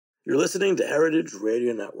You're listening to Heritage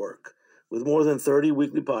Radio Network. With more than 30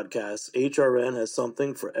 weekly podcasts, HRN has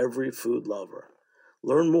something for every food lover.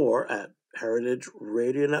 Learn more at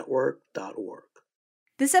heritageradionetwork.org.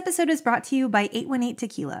 This episode is brought to you by 818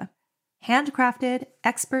 Tequila. Handcrafted,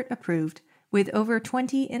 expert approved, with over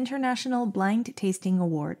 20 international blind tasting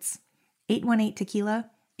awards. 818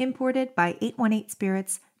 Tequila, imported by 818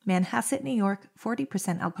 Spirits, Manhasset, New York,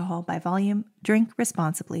 40% alcohol by volume. Drink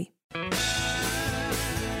responsibly.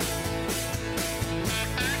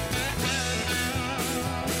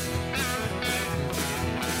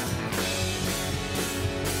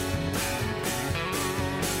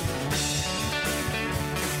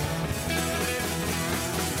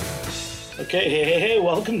 Okay, hey,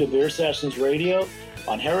 welcome to Beer Sessions Radio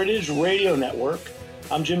on Heritage Radio Network.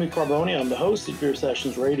 I'm Jimmy Carboni. I'm the host of Beer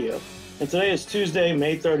Sessions Radio. And today is Tuesday,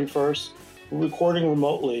 May 31st. We're recording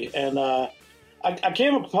remotely. And I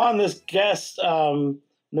came upon this guest the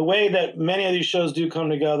way that many of these shows do come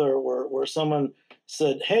together, where someone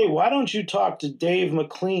said, hey, why don't you talk to Dave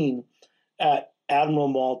McLean at Admiral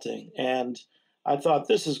Malting? And I thought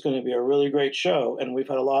this is going to be a really great show. And we've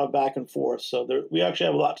had a lot of back and forth. So we actually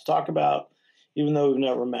have a lot to talk about, even though we've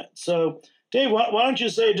never met. So, Dave, why don't you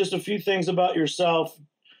say just a few things about yourself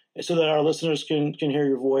so that our listeners can hear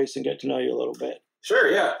your voice and get to know you a little bit? Sure,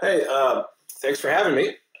 yeah. Hey, thanks for having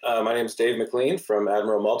me. My name is Dave McLean from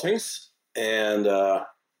Admiral Maltings. And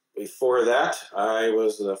before that, I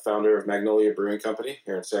was the founder of Magnolia Brewing Company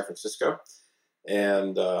here in San Francisco.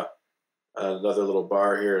 And another little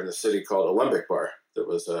bar here in the city called Alembic Bar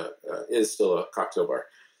that is still a cocktail bar.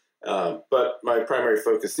 But my primary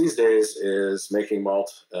focus these days is making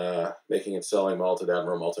and selling malt at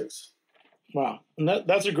Admiral Maltings. Wow, and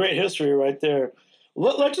that's a great history right there.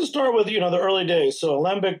 Let's just start with the early days. So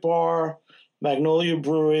Alembic Bar, Magnolia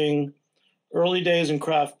Brewing, early days in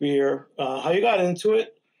craft beer. How you got into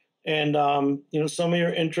it, and some of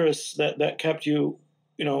your interests that kept you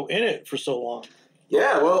in it for so long.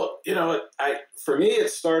 Yeah, well, for me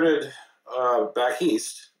it started back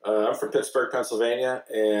east. I'm from Pittsburgh, Pennsylvania,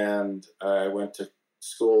 and I went to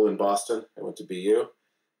school in Boston. I went to BU,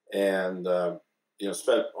 and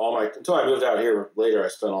spent until I moved out here later. I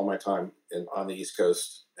spent all my time on the East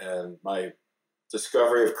Coast, and my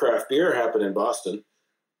discovery of craft beer happened in Boston.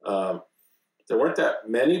 There weren't that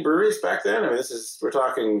many breweries back then. I mean, we're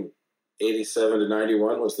talking 87 to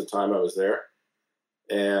 91 was the time I was there,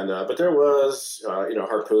 and but there was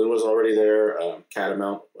Harpoon was already there.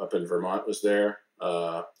 Catamount up in Vermont was there.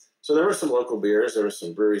 So there were some local beers. There were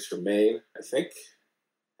some breweries from Maine, I think.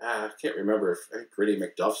 I can't remember. I think Gritty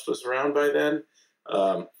McDuff's was around by then.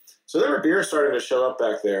 So there were beers starting to show up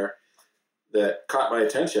back there that caught my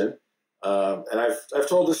attention. And I've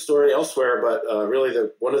told this story elsewhere, but really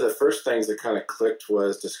one of the first things that kind of clicked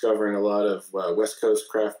was discovering a lot of West Coast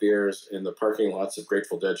craft beers in the parking lots of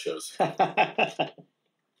Grateful Dead shows.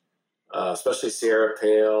 Especially Sierra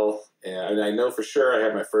Pale. And I know for sure I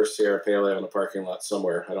had my first Sierra Pale Ale in a parking lot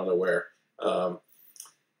somewhere. I don't know where.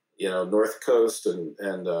 North Coast and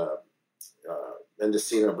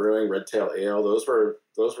Mendocino Brewing, Red Tail Ale. Those were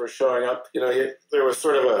showing up. There was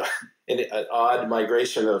sort of an odd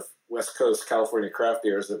migration of West Coast California craft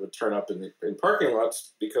beers that would turn up in parking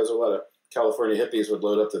lots because a lot of California hippies would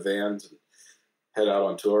load up the vans and head out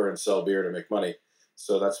on tour and sell beer to make money.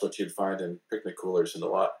 So that's what you'd find in picnic coolers in the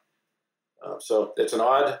lot. So it's an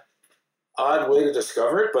odd way to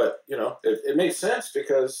discover it, but it made sense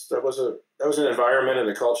because that was an environment and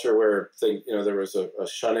a culture where there was a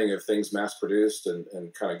shunning of things mass produced and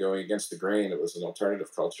kind of going against the grain. It was an alternative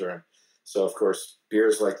culture, and so of course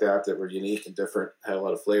beers like that were unique and different, had a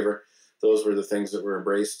lot of flavor. Those were the things that were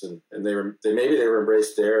embraced, and they were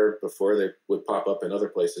embraced there before they would pop up in other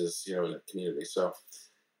places, in the community. So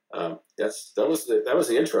that was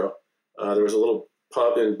the intro. There was a little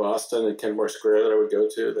pub in Boston at Kenmore Square that I would go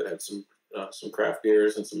to that had some craft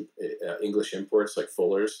beers and some English imports like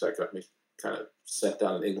Fuller's. That got me kind of sent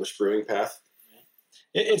down an English brewing path.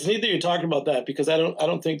 It's neat that you're talking about that because I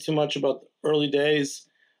don't think too much about the early days.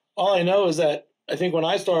 All I know is that I think when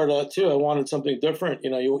I started out too, I wanted something different.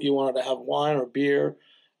 You wanted to have wine or beer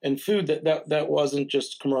and food that wasn't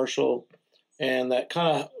just commercial, and that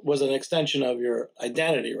kind of was an extension of your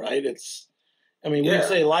identity, right? We'd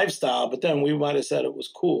say lifestyle, but then we might have said it was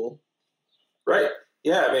cool. Right.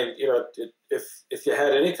 Yeah. I mean, if you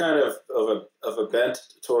had any kind of a bent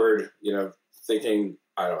toward, thinking,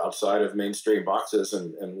 outside of mainstream boxes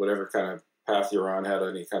and whatever kind of path you're on had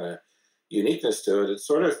any kind of uniqueness to it, it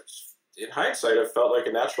sort of, in hindsight, it felt like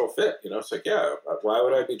a natural fit. It's like, yeah, why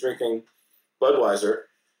would I be drinking Budweiser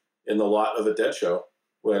in the lot of a Dead show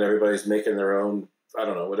when everybody's making their own I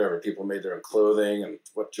don't know, whatever. People made their own clothing and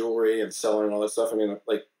what jewelry and selling all that stuff. I mean,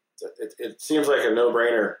 like it seems like a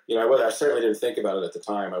no-brainer. You know, I certainly didn't think about it at the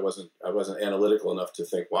time. I wasn't analytical enough to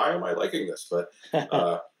think, why am I liking this? But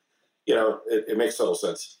you know, it makes total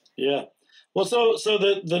sense. Yeah. Well, so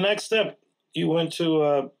the next step, you went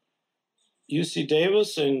to UC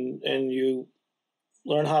Davis and you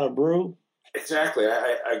learned how to brew. Exactly.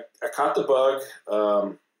 I caught the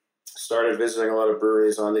bug. Started visiting a lot of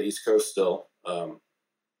breweries on the East Coast still. You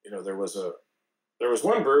know, there was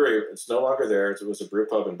one brewery. It's no longer there. It was a brew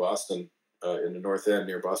pub in Boston, in the North End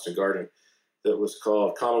near Boston Garden, that was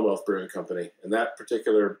called Commonwealth Brewing Company. And that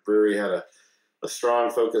particular brewery had a strong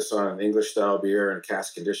focus on English style beer and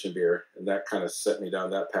cask conditioned beer, and that kind of set me down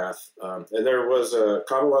that path. And there was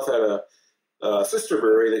Commonwealth had a sister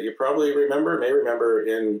brewery that you probably may remember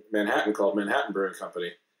in Manhattan called Manhattan Brewing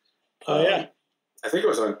Company. Oh yeah, I think it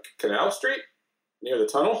was on Canal Street near the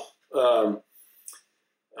tunnel,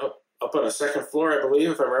 up on the second floor, I believe,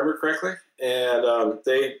 if I remember correctly. And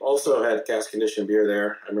they also had cask conditioned beer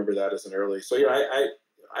there. I remember that as an early. So yeah,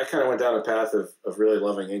 I kind of went down a path of really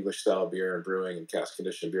loving English style beer and brewing and cask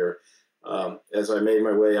conditioned beer. As I made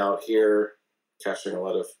my way out here, catching a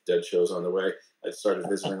lot of dead shows on the way, I started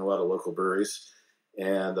visiting a lot of local breweries.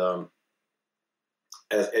 And,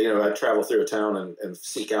 as you know, I'd travel through a town and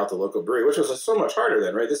seek out the local brewery, which was so much harder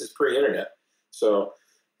then, right? This is pre-internet. So,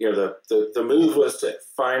 you know, the move was to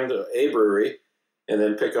find a brewery and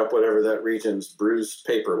then pick up whatever that region's brews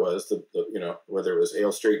paper was, you know, whether it was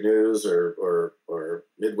Ale Street News or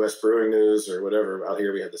Midwest Brewing News or whatever. Out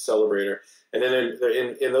here we had the Celebrator. And then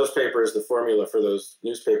in those papers, the formula for those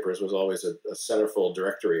newspapers was always a centerfold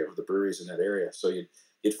directory of the breweries in that area. So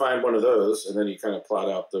you'd find one of those, and then you kind of plot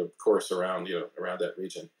out the course around that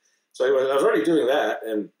region. So I was already doing that,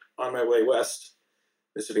 and on my way west,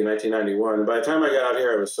 this would be 1991. And by the time I got out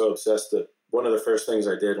here, I was so obsessed that one of the first things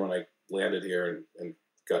I did when I landed here and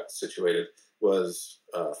got situated was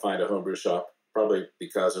find a homebrew shop, probably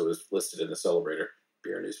because it was listed in the Celebrator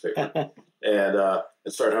beer newspaper, and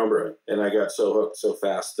start homebrewing. And I got so hooked so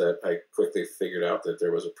fast that I quickly figured out that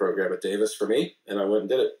there was a program at Davis for me, and I went and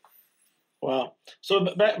did it. Wow. So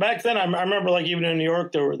back then, I remember, like, even in New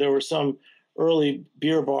York, there were some early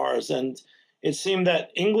beer bars, and it seemed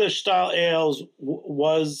that English style ales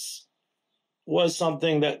was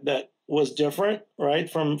something that was different, right,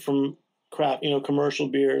 from craft, commercial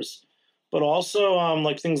beers, but also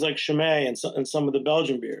like things like Chimay and some of the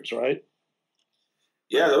Belgian beers, right?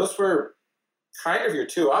 Yeah, those were kind of your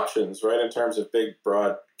two options, right, in terms of big,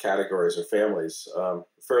 broad categories or families.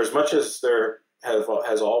 For as much as there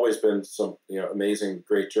has always been some amazing,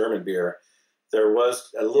 great German beer, there was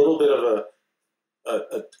a little bit of a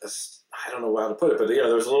I don't know how to put it, but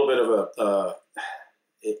there was a little bit of a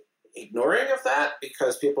ignoring of that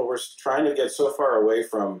because people were trying to get so far away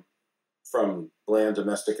from bland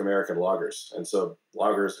domestic American lagers, and so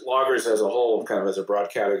lagers as a whole, kind of as a broad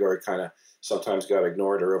category, kind of sometimes got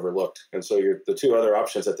ignored or overlooked. And so the two other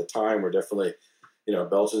options at the time were definitely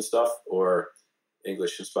Belgian stuff or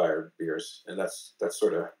English inspired beers, and that's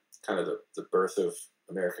sort of kind of the birth of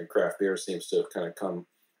American craft beer seems to have kind of come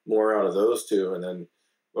more out of those two, and then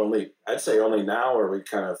I'd say only now are we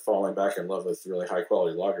kind of falling back in love with really high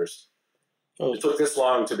quality lagers. Oh. It took this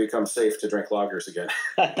long to become safe to drink lagers again.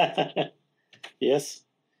 Yes.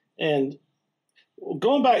 And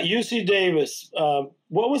going back, UC Davis,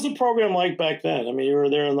 what was the program like back then? I mean, you were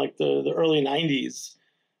there in like the early 90s.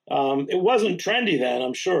 It wasn't trendy then,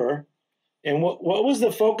 I'm sure. And what was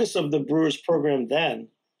the focus of the Brewers program then?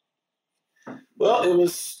 Well, it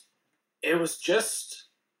was just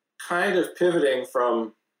kind of pivoting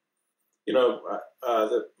from,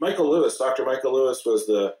 Dr. Michael Lewis was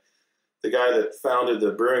the guy that founded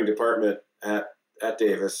the brewing department at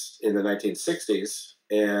Davis in the 1960s,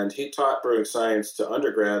 and he taught brewing science to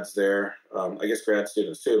undergrads there, I guess grad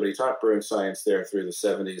students too, but he taught brewing science there through the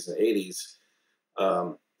 70s and 80s.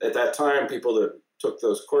 At that time, people that took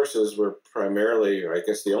those courses were primarily, I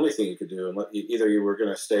guess, the only thing you could do, and either you were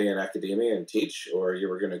going to stay in academia and teach, or you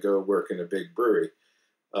were going to go work in a big brewery.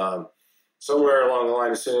 Somewhere along the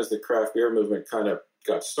line, as soon as the craft beer movement kind of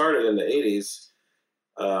got started in the 80s,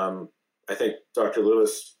 I think Dr.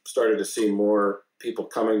 Lewis started to see more people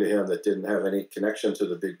coming to him that didn't have any connection to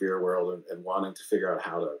the big beer world and wanting to figure out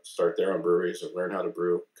how to start their own breweries or learn how to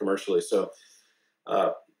brew commercially. So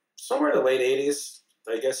somewhere in the late 80s,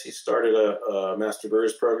 I guess he started a Master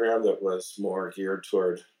Brewers program that was more geared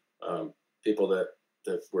toward people that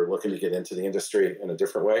were looking to get into the industry in a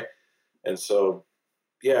different way. And so,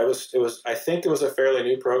 yeah, it was. I think it was a fairly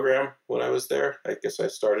new program when I was there. I guess I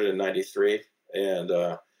started in '93, and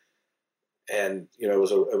it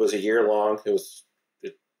was a year long. It was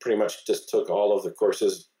pretty much just took all of the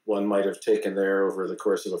courses one might have taken there over the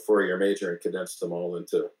course of a 4-year major and condensed them all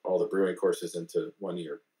the brewing courses into 1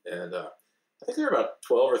 year. And I think there were about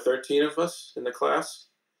 12 or 13 of us in the class.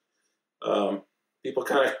 People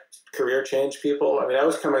kind of career change people. I mean, I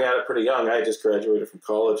was coming at it pretty young. I had just graduated from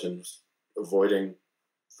college and was avoiding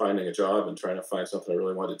finding a job and trying to find something I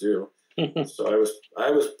really wanted to do. So I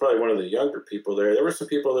was probably one of the younger people there. There were some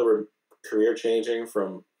people that were career changing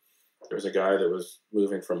there was a guy that was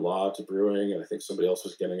moving from law to brewing, and I think somebody else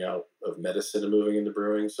was getting out of medicine and moving into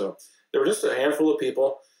brewing. So there were just a handful of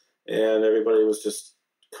people, and everybody was just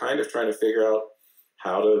kind of trying to figure out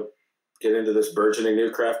how to get into this burgeoning new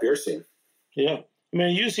craft beer scene. Yeah. I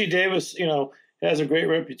mean, UC Davis, has a great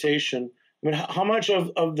reputation. I mean, how much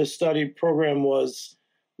of the study program was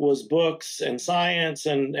books and science,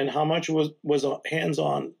 and how much was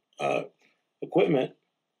hands-on equipment?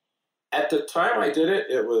 At the time I did it,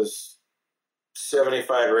 it was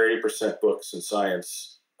 75 or 80% books and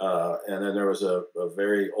science. And then there was a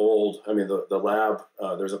very old, the lab,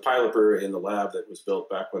 there was a pilot brewery in the lab that was built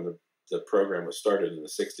back when the program was started in the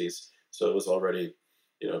 60s. So it was already,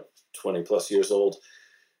 20 plus years old.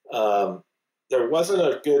 There wasn't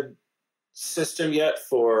a good system yet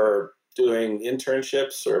for doing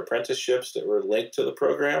internships or apprenticeships that were linked to the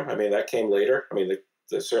program. I mean, that came later. I mean,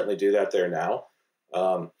 they certainly do that there now.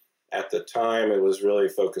 At the time, it was really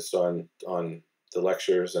focused on the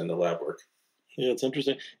lectures and the lab work. Yeah, it's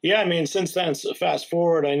interesting. Yeah, I mean, since then, fast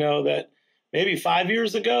forward, I know that maybe 5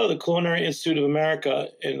 years ago, the Culinary Institute of America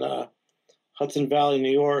in Hudson Valley,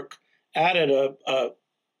 New York, added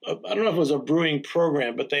I don't know if it was a brewing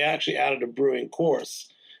program, but they actually added a brewing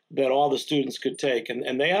course that all the students could take.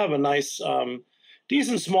 And they have a nice,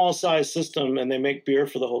 decent small size system, and they make beer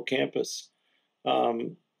for the whole campus.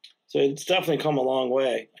 So it's definitely come a long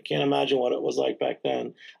way. I can't imagine what it was like back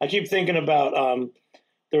then. I keep thinking about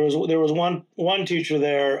there was one teacher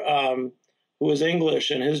there who was English,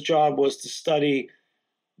 and his job was to study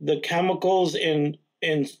the chemicals in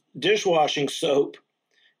dishwashing soap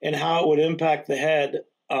and how it would impact the head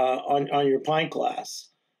on your pint glass.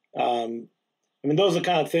 I mean, those are the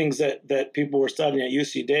kind of things that people were studying at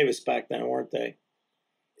UC Davis back then, weren't they?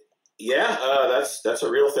 Yeah, that's a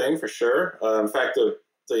real thing for sure. In fact,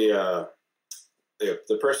 the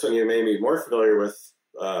person you may be more familiar with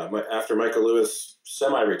after Michael Lewis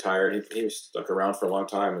semi-retired, he stuck around for a long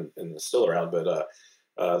time and is still around. But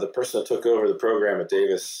the person that took over the program at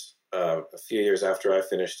Davis a few years after I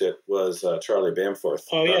finished it was Charlie Bamforth.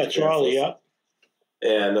 Oh yeah, Charlie, yeah.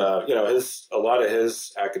 And a lot of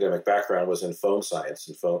his academic background was in foam science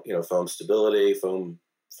and foam stability, foam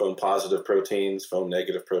positive proteins, foam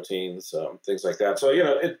negative proteins, things like that. So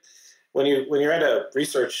when you're at a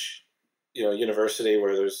research university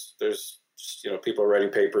where there's people writing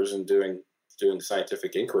papers and doing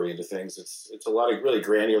scientific inquiry into things, it's a lot of really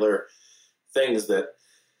granular things that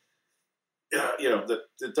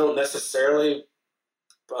that don't necessarily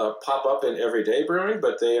pop up in everyday brewing,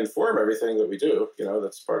 but they inform everything that we do.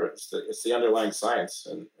 That's part of it. It's the underlying science,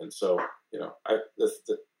 and so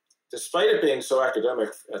despite it being so academic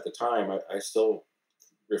at the time, I still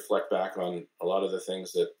reflect back on a lot of the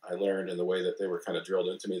things that I learned and the way that they were kind of drilled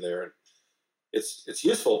into me there. And it's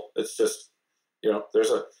useful. It's just,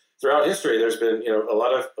 throughout history, there's been, a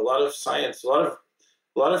lot of science, a lot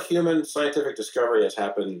of human scientific discovery has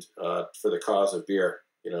happened for the cause of beer.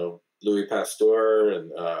 Louis Pasteur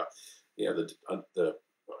and, the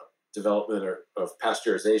development of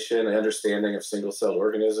pasteurization and understanding of single-celled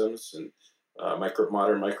organisms and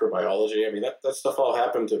modern microbiology. I mean, that stuff all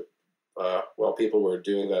happened while people were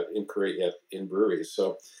doing that inquiry in breweries.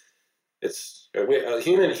 So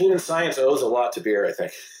human science owes a lot to beer, I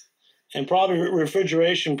think. And probably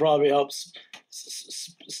refrigeration helps,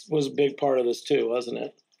 was a big part of this too, wasn't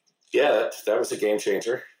it? Yeah, that was a game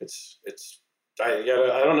changer. I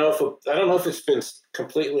don't know if it's been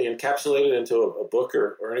completely encapsulated into a book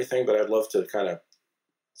or anything, but I'd love to kind of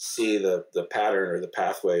see the pattern or the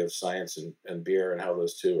pathway of science and beer and how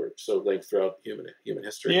those two are so linked throughout human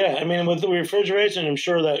history. Yeah, I mean, with the refrigeration, I'm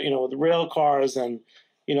sure that with rail cars and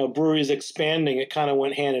breweries expanding, it kind of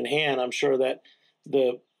went hand in hand. I'm sure that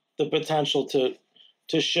the potential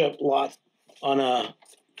to ship lots on a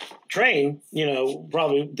train,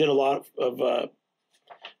 probably did a lot of.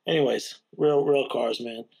 Anyways, rail cars,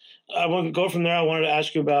 man. I want to go from there. I wanted to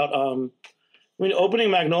ask you about opening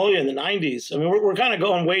Magnolia in the 90s. I mean, we're kind of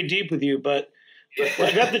going way deep with you, but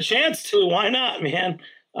I got the chance to. Why not, man?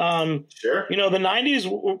 Sure. The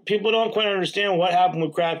 90s, people don't quite understand what happened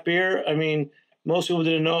with craft beer. I mean, most people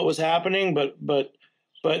didn't know it was happening, but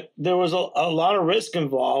there was a lot of risk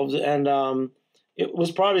involved, and it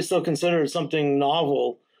was probably still considered something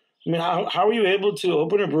novel. I mean, how were you able to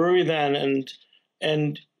open a brewery then?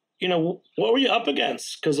 And what were you up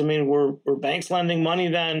against? Because I mean, were banks lending money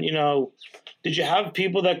then? Did you have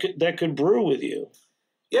people that could brew with you?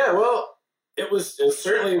 Yeah, well, it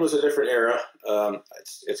certainly was a different era.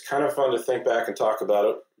 It's kind of fun to think back and talk about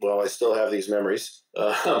it. Well, I still have these memories, and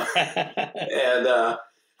but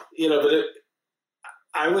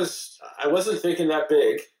I wasn't thinking that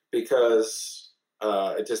big because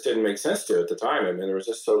it just didn't make sense to at the time. I mean, there was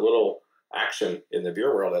just so little action in the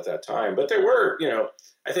beer world at that time. But there were,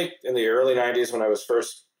 I think in the early '90s when I was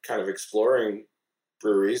first kind of exploring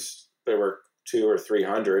breweries, there were 200 or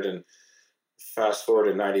 300, and fast forward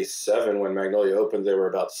to '97 when Magnolia opened, there were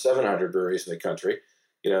about 700 breweries in the country.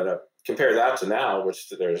 Compare that to now, which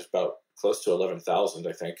there's about close to 11,000,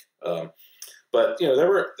 I think. But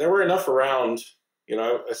there were enough around.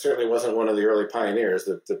 I certainly wasn't one of the early pioneers.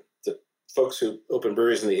 The folks who opened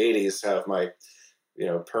breweries in the '80s have my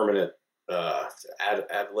permanent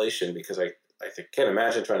adulation, because I can't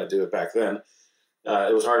imagine trying to do it back then.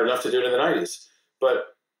 It was hard enough to do it in the '90s,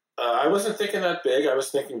 but I wasn't thinking that big. I was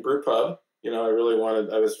thinking brew pub.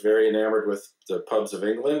 I was very enamored with the pubs of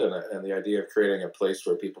England and the idea of creating a place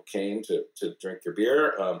where people came to drink their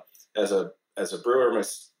beer. As a brewer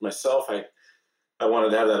myself, I wanted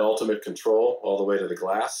to have that ultimate control all the way to the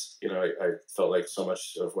glass. I felt like so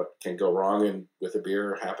much of what can go wrong with a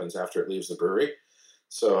beer happens after it leaves the brewery.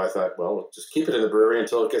 So I thought, well, we'll just keep it in the brewery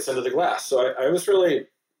until it gets into the glass. So I was really,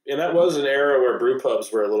 and that was an era where brew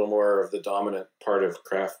pubs were a little more of the dominant part of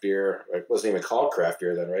craft beer. It wasn't even called craft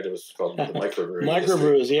beer then, right? It was called the microbrew.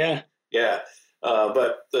 Microbrews, yeah. Yeah.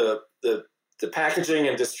 But the packaging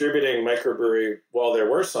and distributing microbrewery, while there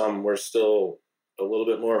were some, were still a little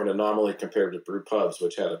bit more of an anomaly compared to brew pubs,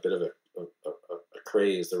 which had a bit of a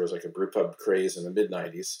craze. There was like a brew pub craze in the mid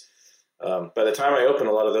 '90s. By the time I opened,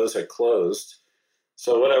 a lot of those had closed.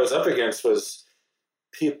 So what I was up against was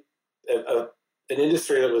an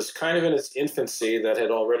industry that was kind of in its infancy, that had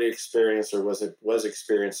already experienced or was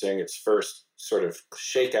experiencing its first sort of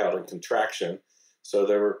shakeout and contraction. So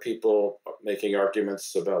there were people making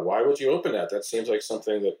arguments about, why would you open that? That seems like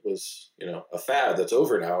something that was, a fad that's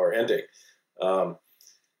over now or ending,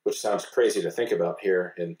 which sounds crazy to think about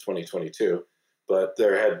here in 2022. But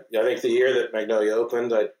I think the year that Magnolia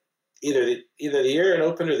opened, either the year it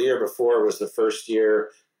opened or the year before was the first year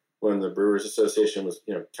when the Brewers Association was,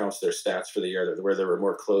 counts their stats for the year, where there were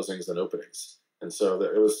more closings than openings. And so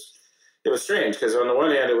it was strange, because on the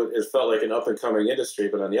one hand, it felt like an up and coming industry,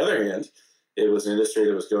 but on the other hand, it was an industry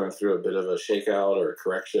that was going through a bit of a shakeout or a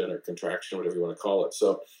correction or contraction, whatever you want to call it.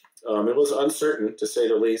 So it was uncertain, to say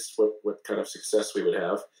the least, what kind of success we would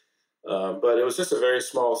have. But it was just a very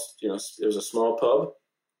small, it was a small pub.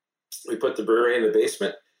 We put the brewery in the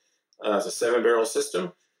basement. It's a 7-barrel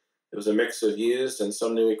system. It was a mix of used and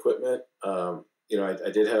some new equipment. I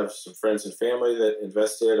did have some friends and family that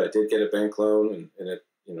invested. I did get a bank loan, and it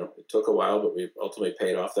took a while, but we ultimately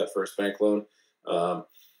paid off that first bank loan.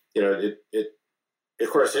 Of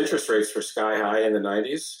course, interest rates were sky high in the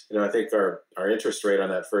 '90s. I think our interest rate on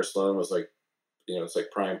that first loan was like, it's like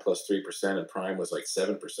prime plus 3%, and prime was like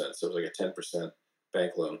 7%. So it was like a 10%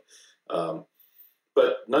 bank loan.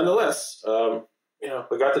 But nonetheless,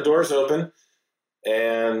 we got the doors open,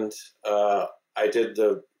 and I did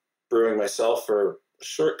the brewing myself for a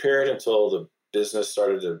short period until the business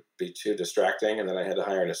started to be too distracting, and then I had to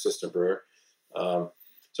hire an assistant brewer.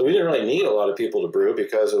 So we didn't really need a lot of people to brew,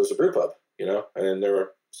 because it was a brew pub, and there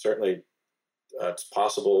were certainly, it's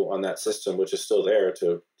possible on that system, which is still there,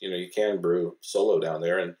 to, you can brew solo down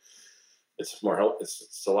there, and it's more help.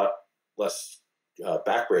 It's a lot less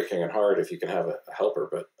backbreaking and hard if you can have a helper.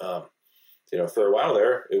 But, for a while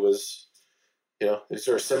there, it was, these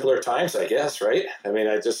are simpler times, I guess, right? I mean,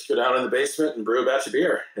 I just go down in the basement and brew a batch of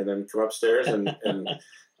beer, and then come upstairs and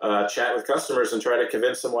chat with customers and try to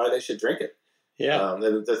convince them why they should drink it. Yeah.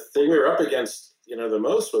 And the thing we were up against, the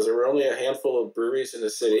most, was there were only a handful of breweries in the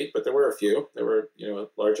city, but there were a few. There were, a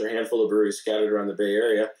larger handful of breweries scattered around the Bay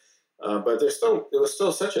Area. But it was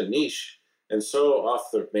still such a niche and so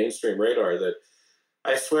off the mainstream radar that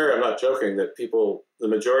I swear, I'm not joking, that the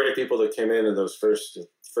majority of people that came in those first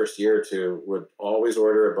year or two would always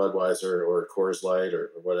order a Budweiser or a Coors Light or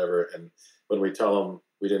whatever. And when we tell them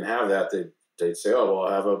we didn't have that, they'd say, "Oh, well,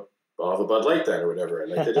 I'll have a Bud Light then," or whatever.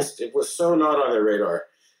 And it was so not on their radar.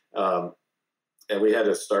 And we had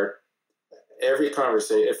to start every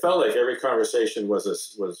conversation. It felt like every conversation went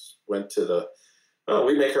to the, "Oh,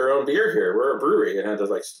 we make our own beer here. We're a brewery," and had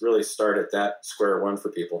to really start at that square one for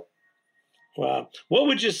people. Wow. What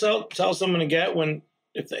would you tell someone to get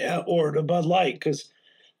if they ordered a Bud Light? Because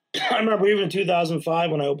I remember even in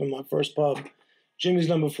 2005 when I opened my first pub, Jimmy's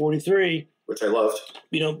number 43, which I loved.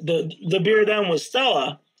 The beer then was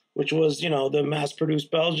Stella, which was, the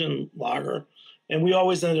mass-produced Belgian lager. And we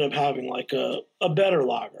always ended up having like a better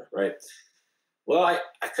lager. Right. Well,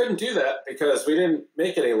 I couldn't do that because we didn't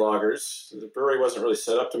make any lagers. The brewery wasn't really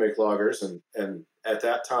set up to make lagers. And at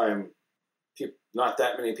that time, not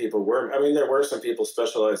that many people were. I mean, there were some people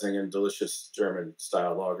specializing in delicious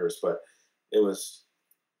German-style lagers, but it was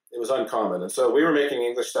uncommon. And so we were making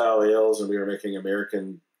English-style ales, and we were making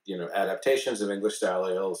American, adaptations of English-style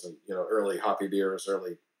ales and, early hoppy beers,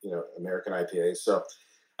 early, American IPAs. So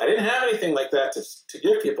I didn't have anything like that to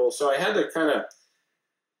give people. So I had to kind of,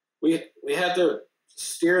 we had to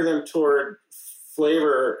steer them toward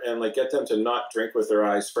flavor and like get them to not drink with their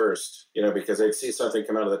eyes first, because they'd see something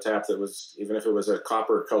come out of the tap that was, even if it was a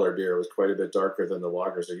copper colored beer, it was quite a bit darker than the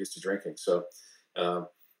lagers they're used to drinking. So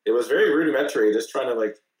it was very rudimentary, just trying to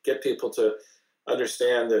like get people to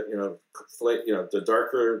understand that, the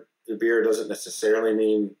darker the beer doesn't necessarily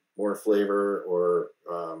mean more flavor or,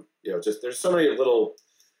 just there's so many little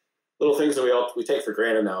things that we take for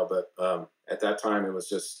granted now. But at that time, it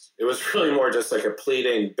was really more just like a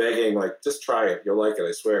pleading, begging, like, just try it. You'll like it,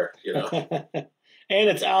 I swear, And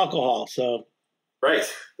it's alcohol, so.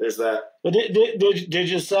 Right. There's that. But did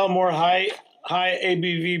you sell more high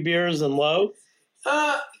ABV beers than low?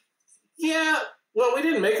 Yeah. Well, we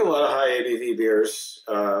didn't make a lot of high ABV beers.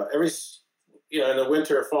 In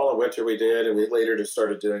the fall and winter we did, and we later just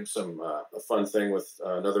started doing a fun thing with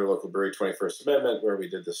another local brewery, 21st Amendment, where we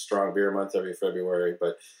did the strong beer month every February.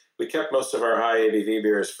 But we kept most of our high ABV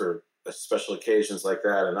beers for special occasions like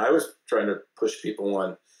that. And I was trying to push people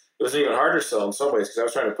on. It was even harder to sell in some ways because I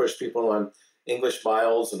was trying to push people on English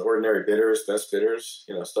milds and ordinary bitters, best bitters,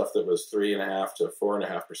 stuff that was 3.5 to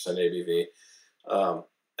 4.5% ABV. And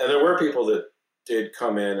there were people that did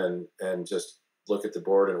come in and just look at the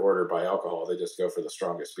board and order by alcohol. They just go for the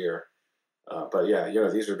strongest beer. But yeah,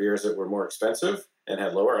 these were beers that were more expensive and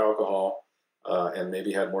had lower alcohol and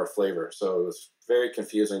maybe had more flavor. So it was very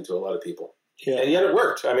confusing to a lot of people. Yeah. And yet it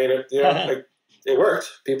worked. I mean, it worked.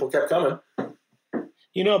 People kept coming.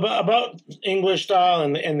 About English style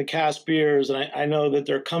and the cask beers, and I know that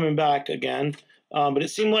they're coming back again. But it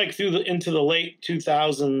seemed like into the late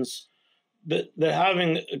 2000s that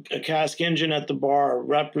having a cask engine at the bar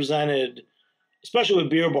represented, especially with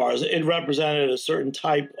beer bars, it represented a certain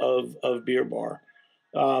type of beer bar.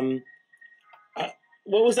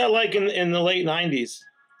 What was that like in the late 90s?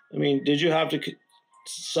 I mean, did you have to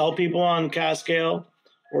sell people on cask ale,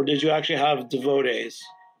 or did you actually have devotees?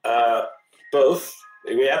 Both.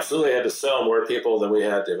 We absolutely had to sell more people than we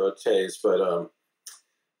had devotees, but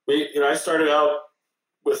I started out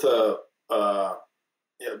with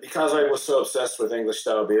because I was so obsessed with English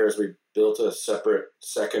style beers, we built a separate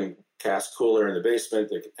second cask cooler in the basement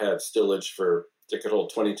that had stillage that could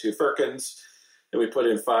hold 22 firkins. And we put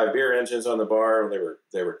in 5 beer engines on the bar.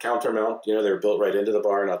 They were countermount, they were built right into the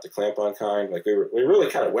bar, not the clamp-on kind. Like we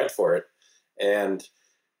really kind of went for it, and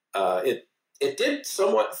it did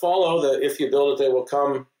somewhat follow the "if you build it, they will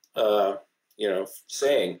come,"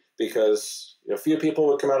 saying, because a few people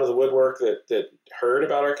would come out of the woodwork that heard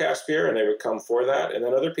about our cask beer and they would come for that, and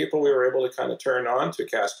then other people we were able to kind of turn on to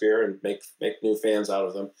cask beer and make new fans out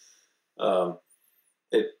of them.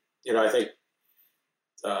 I think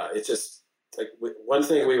it's just like one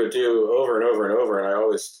thing we would do over and over and over, and I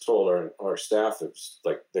always told our staff that was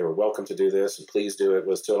like they were welcome to do this and please do it,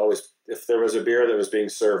 was to always, if there was a beer that was being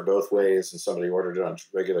served both ways and somebody ordered it on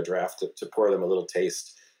regular draft, to pour them a little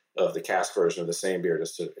taste of the cask version of the same beer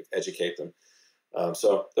just to educate them.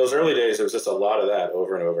 So those early days, there was just a lot of that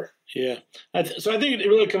over and over. Yeah. So I think it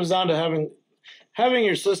really comes down to having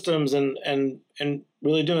your systems and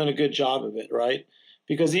really doing a good job of it, right?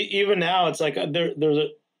 Because even now, it's like there's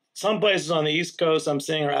some places on the East Coast I'm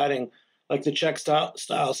seeing are adding like the Czech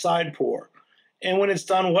style side pour, and when it's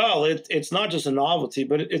done well, it's not just a novelty,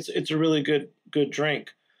 but it's a really good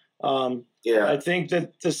drink. I think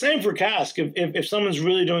that the same for cask. If someone's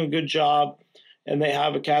really doing a good job and they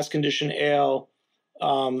have a cask conditioned ale,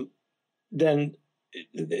 then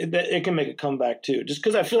it can make a comeback too. Just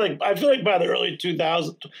because I feel like by the early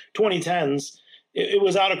 2010s, it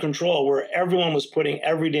was out of control where everyone was putting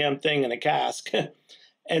every damn thing in a cask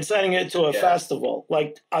and sending it to a festival,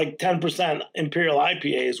 like 10% Imperial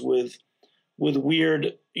IPAs with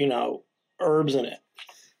weird, herbs in it.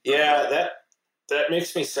 Yeah, that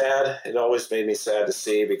makes me sad. It always made me sad to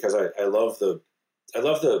see, because I love the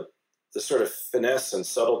sort of finesse and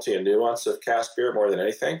subtlety and nuance of cask beer more than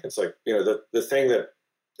anything. It's like, the thing that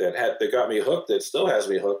got me hooked, that still has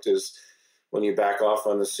me hooked, is when you back off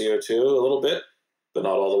on the CO2 a little bit, but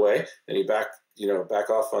not all the way, and you back back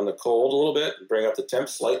off on the cold a little bit and bring up the temp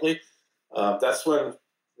slightly, that's when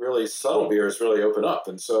really subtle beers really open up.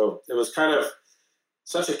 And so it was kind of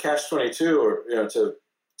such a catch-22, or to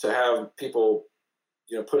have people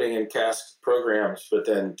putting in cask programs, but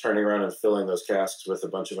then turning around and filling those casks with a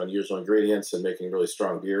bunch of unusual ingredients and making really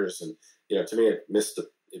strong beers. And to me, it missed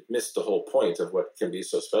the whole point of what can be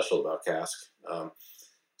so special about cask.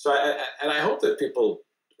 So I hope that people,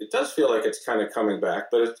 it does feel like it's kind of coming back,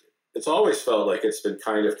 but it's always felt like it's been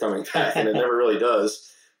kind of coming back, and it never really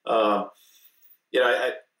does.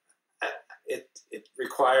 It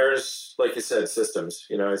requires, like you said, systems.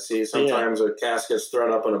 I see sometimes a cask gets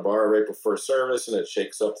thrown up on a bar right before service, and it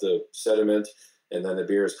shakes up the sediment, and then the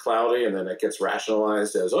beer is cloudy, and then it gets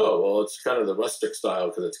rationalized as, oh, well, it's kind of the rustic style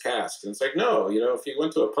because it's cask. And it's like, no, if you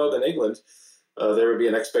went to a pub in England, there would be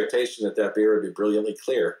an expectation that beer would be brilliantly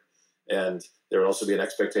clear, and there would also be an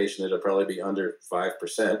expectation that it would probably be under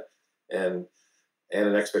 5%, and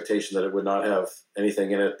an expectation that it would not have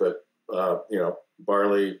anything in it but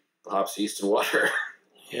barley, hops, yeast, and water.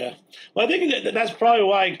 Yeah. Well, I think that's probably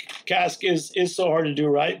why cask is so hard to do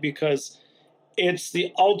right, because it's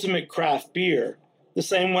the ultimate craft beer. The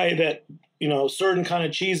same way that, certain kind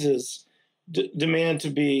of cheeses demand to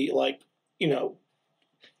be like,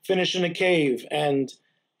 finished in a cave and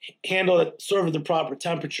handle it sort of the proper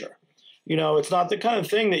temperature. It's not the kind of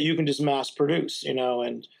thing that you can just mass produce,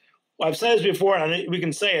 and I've said this before, and we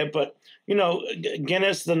can say it, but,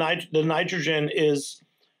 Guinness, the nitrogen is,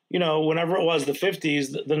 whenever it was the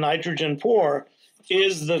 50s, the nitrogen pour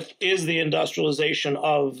is the industrialization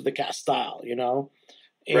of the cask style,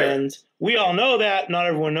 and right. We all know that. Not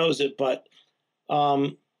everyone knows it, but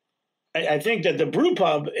I think that the brew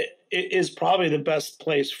pub is probably the best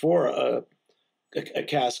place for a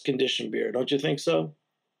cask conditioned beer. Don't you think so?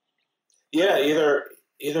 Yeah, either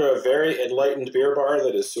a very enlightened beer bar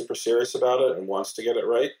that is super serious about it and wants to get it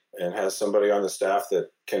right and has somebody on the staff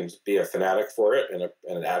that can be a fanatic for it and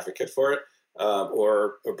an advocate for it,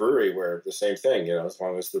 or a brewery where the same thing, as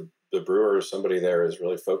long as the brewer or somebody there is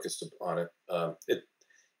really focused on it.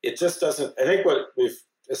 It just doesn't, I think what we've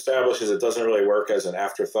established is it doesn't really work as an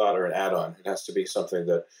afterthought or an add-on. It has to be something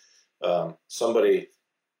that somebody,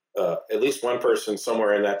 at least one person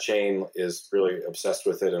somewhere in that chain is really obsessed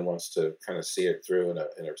with it and wants to kind of see it through in a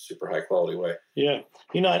super high quality way. Yeah.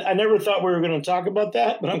 I never thought we were going to talk about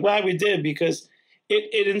that, but I'm glad we did, because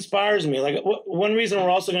it inspires me. Like, one reason we're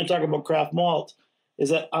also going to talk about craft malt is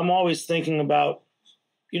that I'm always thinking about,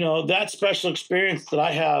 that special experience that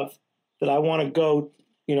I have that I want to go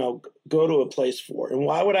to a place for. And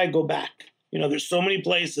why would I go back? There's so many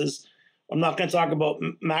places. I'm not going to talk about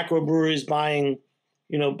macro breweries buying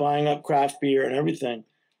up craft beer and everything.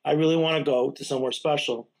 I really want to go to somewhere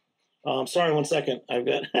special. Sorry, 1 second. I'm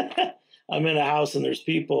in a house and there's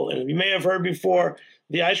people. And you may have heard before,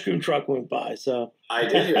 the ice cream truck went by. So I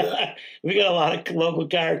did hear that. We got a lot of local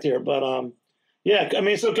character here. But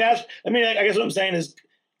so cask, I guess what I'm saying is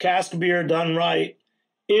cask beer done right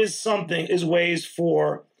is ways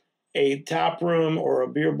for a tap room or a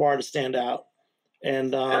beer bar to stand out.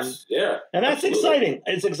 And yes, and that's absolutely. exciting.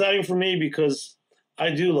 It's exciting for me because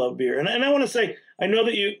I do love beer. And I want to say, I know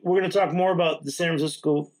that we're going to talk more about the San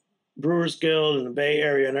Francisco Brewers Guild and the Bay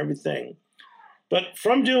Area and everything. But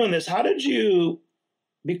from doing this, how did you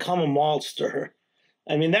become a maltster?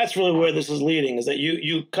 That's really where this is leading, is that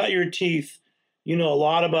you cut your teeth. You know a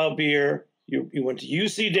lot about beer. You went to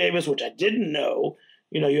UC Davis, which I didn't know.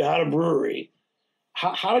 You had a brewery.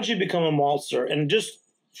 How did you become a maltster? And just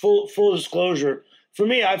full disclosure, for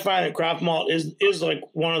me, I find that craft malt is like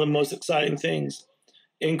one of the most exciting things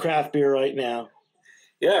in craft beer right now.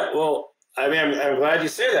 Yeah, well, I'm glad you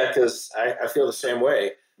say that, because I feel the same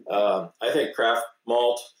way. I think craft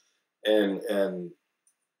malt and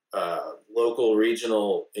local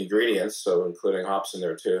regional ingredients, so including hops in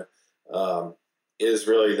there too, is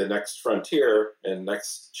really the next frontier and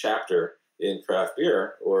next chapter in craft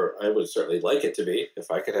beer, or I would certainly like it to be if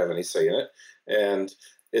I could have any say in it. And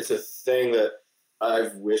it's a thing that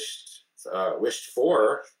I've wished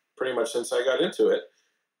for pretty much since I got into it.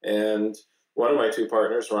 And one of my two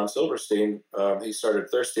partners, Ron Silverstein, he started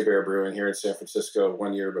Thirsty Bear Brewing here in San Francisco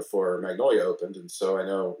 1 year before Magnolia opened. And so I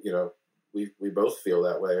know, we both feel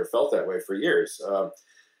that way or felt that way for years.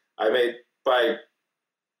 I made, by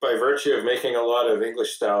virtue of making a lot of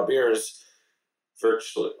English style beers,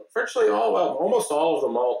 virtually almost all of the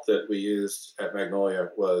malt that we used at Magnolia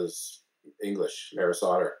was English, Maris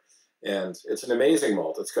Otter. And it's an amazing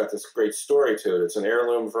malt. It's got this great story to it. It's an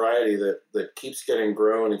heirloom variety that keeps getting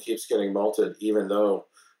grown and keeps getting malted, even though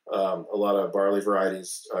a lot of barley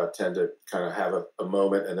varieties tend to kind of have a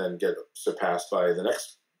moment and then get surpassed by the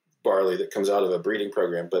next barley that comes out of a breeding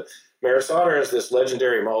program. But Maris Otter is this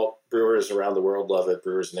legendary malt. Brewers around the world love it.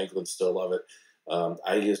 Brewers in England still love it.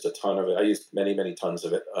 I used a ton of it. I used many, many tons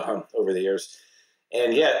of it over the years.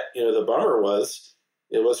 And yet, the bummer was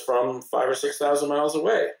it was from 5,000 or 6,000 miles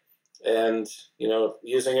away. And,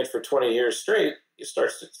 using it for 20 years straight, you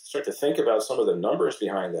start to think about some of the numbers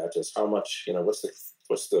behind that, just how much,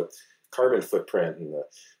 what's the carbon footprint and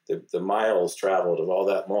the miles traveled of all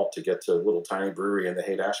that malt to get to a little tiny brewery in the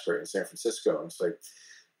Haight-Ashbury in San Francisco. And it's like,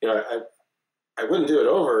 I wouldn't do it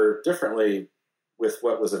over differently with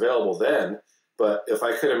what was available then. But if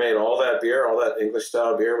I could have made all that beer, all that English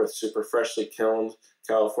style beer with super freshly kilned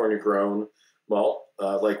California grown malt,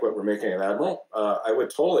 like what we're making at Admiral, I would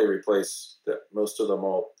totally replace most of the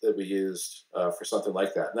malt that we used for something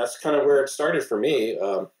like that. And that's kind of where it started for me.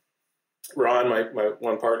 Ron, my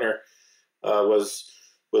one partner, was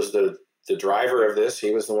the driver of this.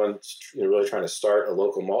 He was the one really trying to start a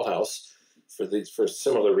local malt house for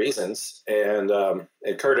similar reasons. And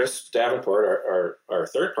Curtis Davenport, our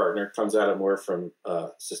third partner, comes at it more from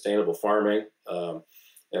sustainable farming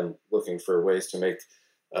and looking for ways to make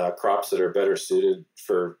crops that are better suited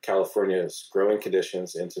for California's growing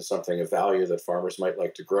conditions into something of value that farmers might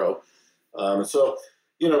like to grow. But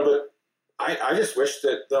I just wish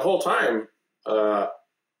that the whole time,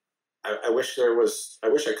 I wish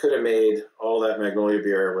I could have made all that Magnolia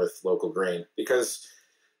beer with local grain, because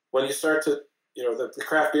when you start to, the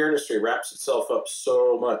craft beer industry wraps itself up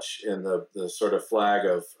so much in the sort of flag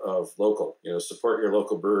of local, support your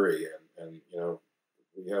local brewery. And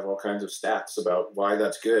we have all kinds of stats about why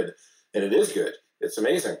that's good. And it is good. It's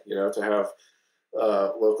amazing, to have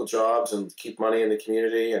local jobs and keep money in the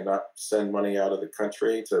community and not send money out of the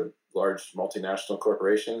country to large multinational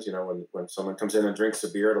corporations. When someone comes in and drinks a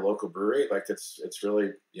beer at a local brewery, like it's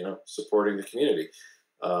really, supporting the community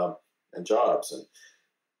and jobs. And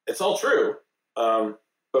it's all true.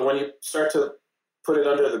 But when you start to put it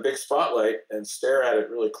under the big spotlight and stare at it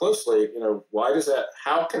really closely,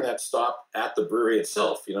 how can that stop at the brewery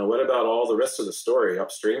itself? What about all the rest of the story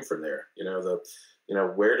upstream from there?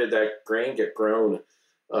 Where did that grain get grown?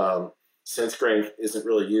 Since grain isn't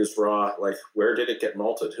really used raw, like where did it get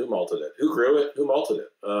malted? Who malted it? Who grew it? Who malted it?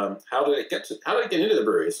 How did it get into the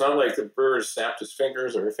brewery? It's not like the brewer snapped his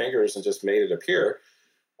fingers or her fingers and just made it appear.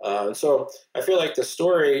 And so I feel like the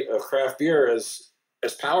story of craft beer is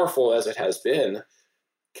as powerful as it has been,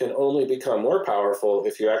 can only become more powerful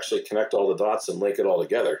if you actually connect all the dots and link it all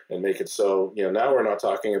together and make it so, now we're not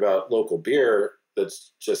talking about local beer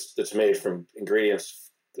that's made from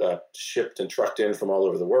ingredients shipped and trucked in from all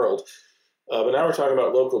over the world. But now we're talking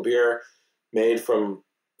about local beer made from,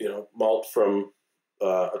 malt from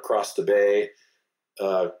across the bay,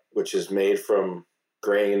 which is made from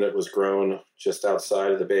grain that was grown just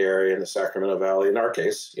outside of the Bay Area in the Sacramento Valley. In our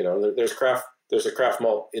case, there's a craft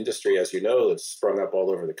malt industry, as you know, that's sprung up all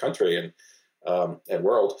over the country and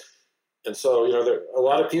world. And so, a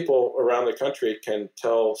lot of people around the country can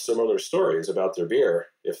tell similar stories about their beer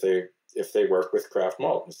if they work with craft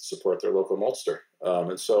malt and support their local maltster.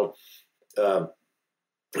 And so it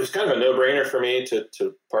was kind of a no-brainer for me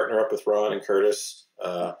to partner up with Ron and Curtis.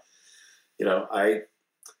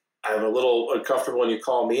 I'm a little uncomfortable when you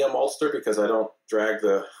call me a maltster because I don't drag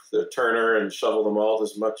the turner and shovel the malt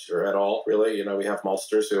as much or at all, really. We have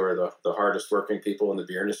maltsters who are the hardest working people in the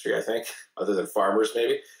beer industry, I think, other than farmers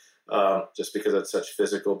maybe, just because it's such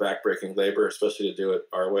physical backbreaking labor, especially to do it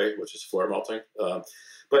our way, which is floor malting.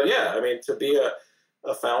 But yeah, to be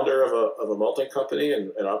a founder of a malting company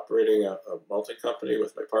and operating a malting company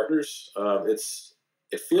with my partners,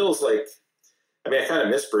 it feels like, I kind of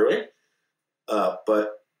miss brewing,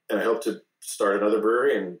 and I hope to start another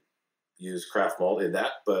brewery and use craft malt in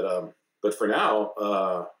that. But for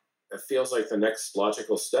now, it feels like the next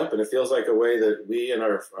logical step, and it feels like a way that we and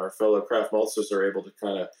our fellow craft maltsters are able to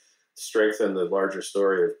kind of strengthen the larger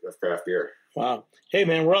story of craft beer. Wow. Hey,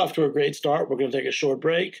 man, we're off to a great start. We're going to take a short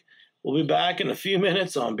break. We'll be back in a few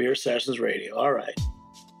minutes on Beer Sessions Radio. All right.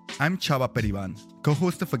 I'm Chava Periban,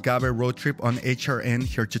 co-host of Agave Road Trip on HRN,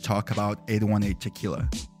 here to talk about 818 Tequila.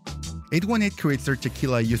 818 creates their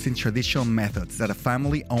tequila using traditional methods at a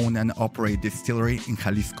family-owned and operated distillery in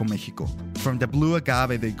Jalisco, Mexico. From the blue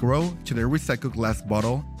agave they grow to their recycled glass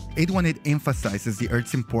bottle, 818 emphasizes the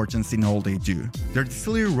earth's importance in all they do. Their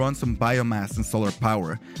distillery runs on biomass and solar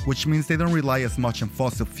power, which means they don't rely as much on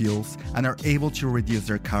fossil fuels and are able to reduce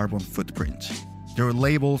their carbon footprint. Their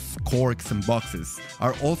labels, corks, and boxes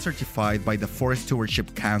are all certified by the Forest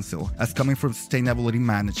Stewardship Council as coming from sustainability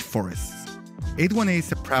managed forests. 818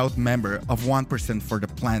 is a proud member of 1% for the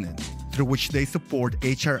Planet, through which they support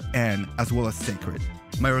HRN as well as Sacred.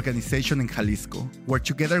 my organization in Jalisco, where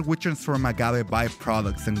together we transform agave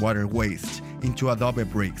byproducts and water waste into adobe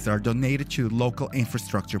bricks that are donated to local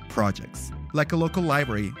infrastructure projects, like a local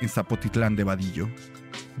library in Zapotitlan de Vadillo.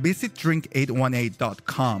 Visit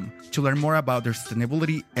drink818.com to learn more about their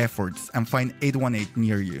sustainability efforts and find 818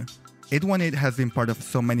 near you. 818 has been part of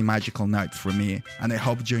so many magical nights for me, and I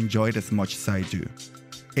hope you enjoy it as much as I do.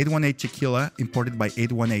 818 Tequila, imported by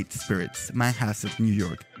 818 Spirits, Manhasset, New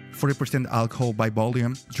York. 40% alcohol by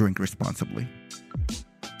volume. Drink responsibly.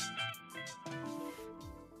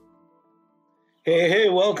 Hey,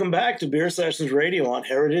 welcome back to Beer Sessions Radio on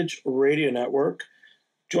Heritage Radio Network.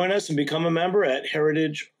 Join us and become a member at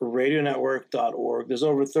heritageradionetwork.org. There's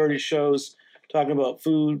over 30 shows talking about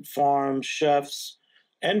food, farms, chefs,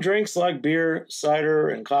 and drinks like beer, cider,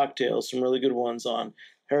 and cocktails. Some really good ones on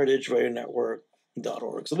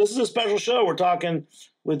heritageradionetwork.org. So this is a special show. We're talking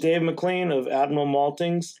with Dave McLean of Admiral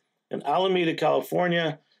Maltings in Alameda,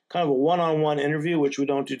 California. Kind of a one-on-one interview, which we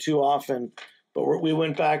don't do too often. But we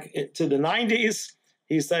went back to the 90s.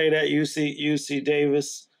 He studied at UC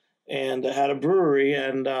Davis and had a brewery,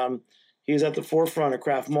 and he's at the forefront of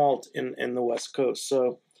craft malt in the West Coast.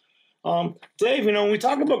 So, Dave, when we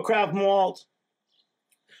talk about craft malt,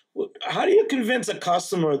 how do you convince a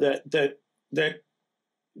customer that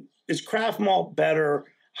is craft malt better?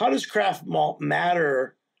 How does craft malt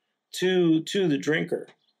matter to the drinker?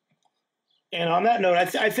 And on that note,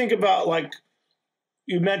 I think about, like,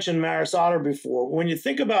 you mentioned Maris Otter before. When you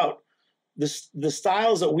think about the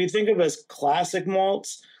styles that we think of as classic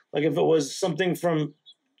malts, like if it was something from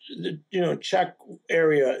the Czech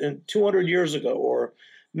area 200 years ago, or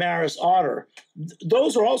Maris Otter,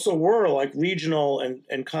 those were like regional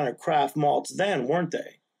and kind of craft malts then, weren't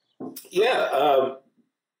they? Yeah,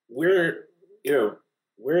 we're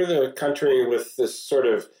the country with this sort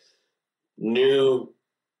of new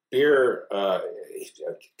beer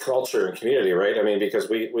culture and community, right? I mean, because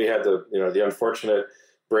we had the unfortunate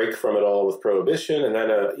break from it all with Prohibition, and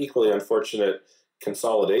then an equally unfortunate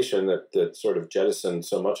consolidation that sort of jettisoned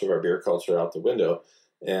so much of our beer culture out the window.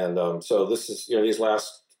 And so this is, these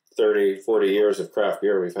last 30, 40 years of craft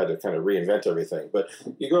beer, we've had to kind of reinvent everything. But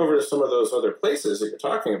you go over to some of those other places that you're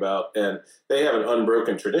talking about, and they have an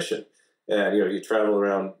unbroken tradition. And, you travel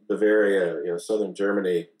around Bavaria, southern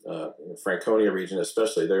Germany, Franconia region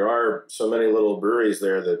especially. There are so many little breweries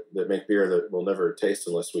there that make beer that we'll never taste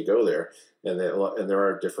unless we go there. And there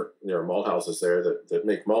are different, malt houses there that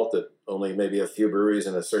make malt that only maybe a few breweries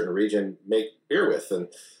in a certain region make beer with. And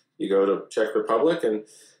you go to Czech Republic, and,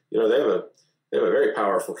 they have a very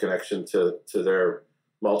powerful connection to their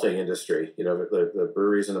malting industry. The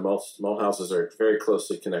breweries and the malt houses are very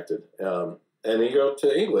closely connected. And you go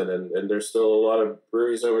to England, and there's still a lot of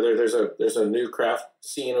breweries over there. There's a new craft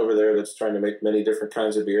scene over there that's trying to make many different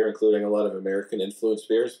kinds of beer, including a lot of American-influenced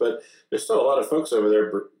beers. But there's still a lot of folks over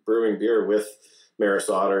there brewing beer with Maris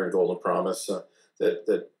Otter and Golden Promise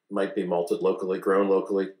that might be malted locally, grown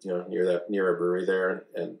locally, near a brewery there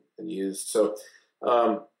and used. So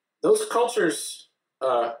those cultures,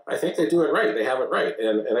 I think they do it right. They have it right,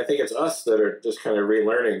 and I think it's us that are just kind of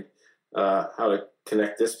relearning how to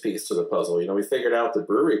connect this piece to the puzzle. We figured out the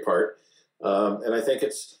brewery part, and I think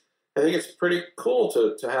it's pretty cool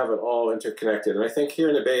to have it all interconnected. And I think here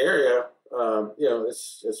in the Bay Area,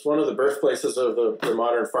 it's one of the birthplaces of the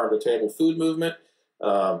modern farm to table food movement.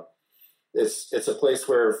 It's a place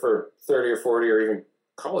where for 30 or 40 or even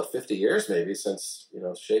call it 50 years maybe since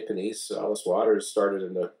Chez Panisse, Alice Waters started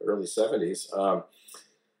in the early 70s.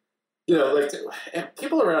 And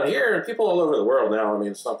people around here and people all over the world now, I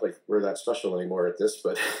mean, it's not like we're that special anymore at this,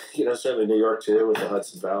 but, certainly New York too, with the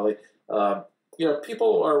Hudson Valley,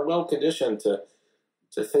 people are well conditioned to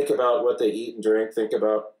think about what they eat and drink, think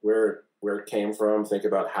about where it came from, think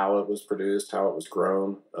about how it was produced, how it was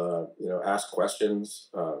grown, ask questions,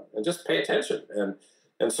 and just pay attention.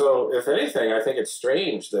 And so if anything, I think it's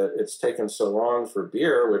strange that it's taken so long for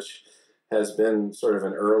beer, which has been sort of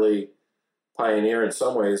an early pioneer in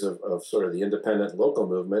some ways of sort of the independent local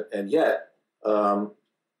movement, and yet the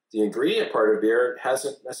ingredient part of beer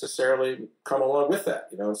hasn't necessarily come along with that,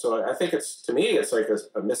 And so I think it's like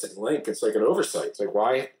a missing link. It's like an oversight. It's like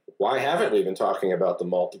why haven't we been talking about the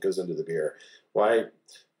malt that goes into the beer? Why,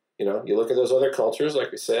 you look at those other cultures,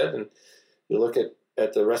 like we said, and you look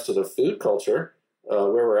at the rest of the food culture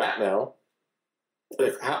where we're at now.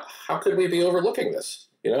 Like how could we be overlooking this?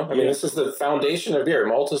 I mean, this is the foundation of beer.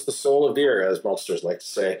 Malt is the soul of beer, as maltsters like to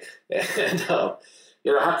say. And how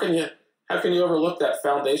can you overlook that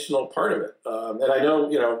foundational part of it? And I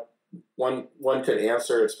know, one could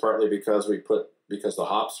answer it's partly because the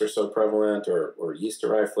hops are so prevalent, or yeast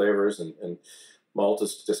derived flavors, and malt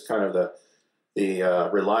is just kind of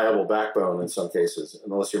reliable backbone in some cases,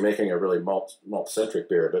 unless you're making a really malt-centric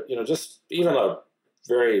beer. But, just even a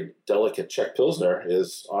very delicate Czech Pilsner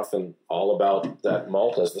is often all about that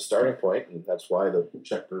malt as the starting point, and that's why the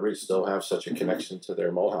Czech breweries still have such a connection to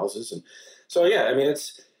their malt houses. And so,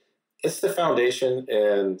 it's the foundation,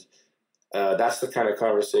 and that's the kind of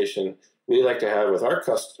conversation we like to have with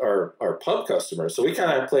our pub customers. So we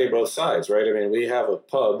kind of play both sides, right? I mean, we have a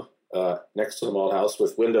pub next to the malt house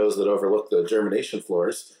with windows that overlook the germination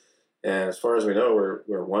floors. And as far as we know,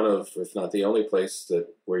 we're one of, if not the only place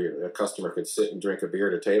where a customer could sit and drink a beer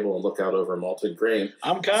at a table and look out over malted grain.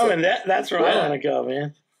 I'm coming. So, that's where I want to go,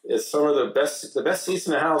 man. It's some of the best seats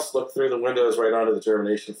in the house look through the windows right onto the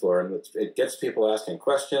germination floor, and it gets people asking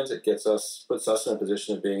questions. It puts us in a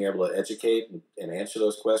position of being able to educate and answer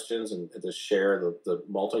those questions and to share the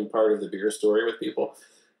malting part of the beer story with people.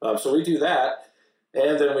 So we do that,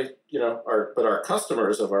 and then our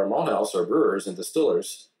customers of our malt house are brewers and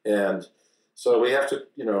distillers, and so we have to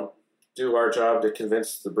do our job to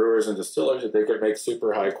convince the brewers and distillers that they could make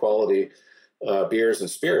super high quality beers and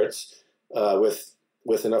spirits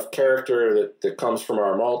with enough character that comes from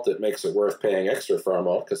our malt that makes it worth paying extra for our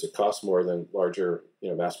malt because it costs more than larger,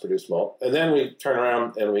 mass-produced malt. And then we turn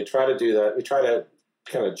around and we try to do that. We try to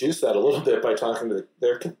kind of juice that a little bit by talking to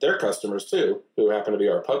their customers too, who happen to be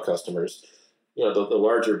our pub customers, the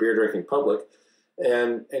larger beer drinking public,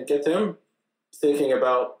 and get them thinking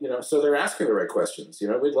about, so they're asking the right questions.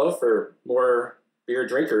 We'd love for more beer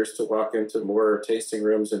drinkers to walk into more tasting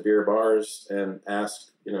rooms and beer bars and ask,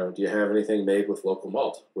 do you have anything made with local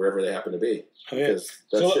malt wherever they happen to be? Because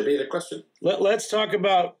that should be the question. Let's talk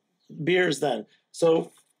about beers then.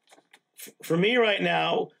 So for me right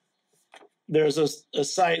now, there's a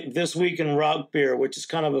site, This Week in Rock Beer, which is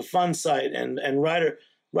kind of a fun site, and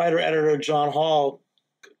writer-editor John Hall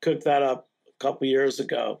cooked that up a couple years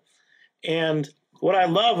ago. And what I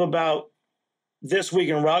love about This Week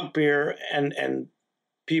in Rock Beer and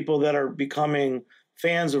people that are becoming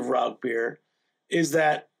fans of rock beer is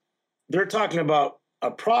that they're talking about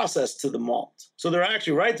a process to the malt. So they're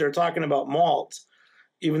actually right there talking about malt,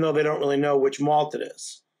 even though they don't really know which malt it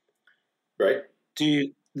is. Right.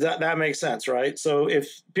 That makes sense, right? So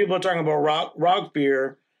if people are talking about rock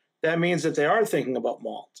beer, that means that they are thinking about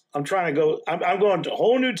malt. I'm going to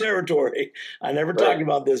whole new territory. I never talked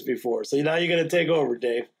about this before. So now you're going to take over,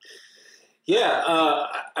 Dave. Yeah,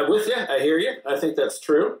 I'm with you. I hear you. I think that's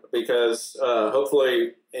true because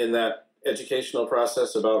hopefully in that educational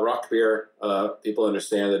process about rock beer, people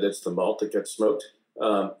understand that it's the malt that gets smoked.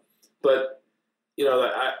 But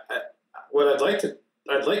what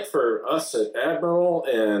I'd like for us at Admiral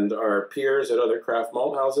and our peers at other craft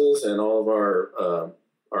malt houses and all of our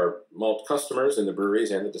malt customers in the breweries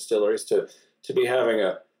and the distilleries to be having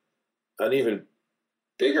an even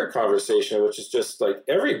bigger conversation, which is just like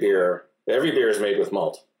every beer is made with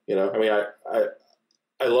malt.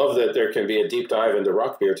 I love that there can be a deep dive into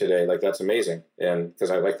rock beer today. Like, that's amazing. And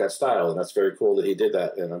because I like that style, and that's very cool that he did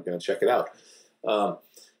that, and I'm going to check it out. But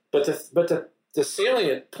the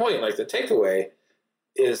salient point, like the takeaway,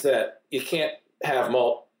 is that you can't have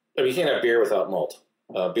malt. You can't have beer without malt.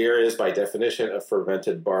 Beer is by definition a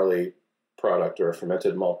fermented barley product or a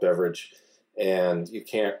fermented malt beverage. And you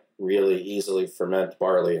can't really easily ferment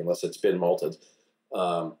barley unless it's been malted.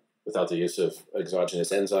 Without the use of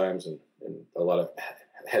exogenous enzymes and a lot of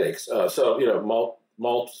headaches.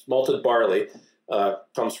 Malted barley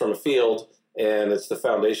comes from a field, and it's the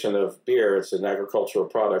foundation of beer. It's an agricultural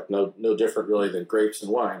product, no different really than grapes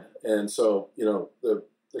and wine. And so, the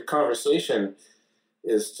conversation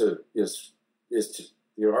is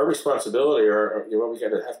our responsibility, or what we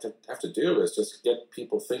have to do is just get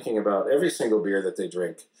people thinking about every single beer that they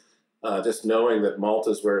drink, just knowing that malt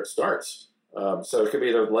is where it starts. So it could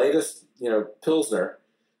be the latest, Pilsner,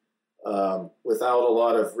 without a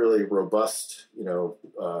lot of really robust,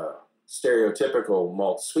 stereotypical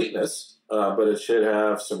malt sweetness, but it should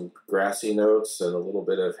have some grassy notes and a little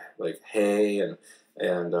bit of like hay and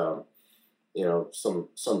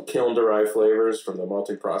some kiln-derived flavors from the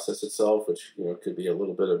malting process itself, which could be a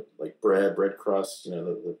little bit of like bread crust,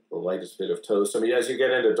 the lightest bit of toast. I mean, as you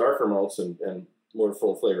get into darker malts and more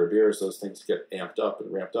full flavor beers, those things get amped up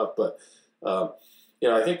and ramped up, but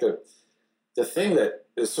I think that the thing that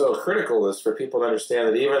is so critical is for people to understand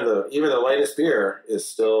that even the lightest beer is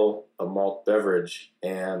still a malt beverage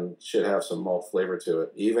and should have some malt flavor to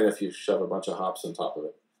it, even if you shove a bunch of hops on top of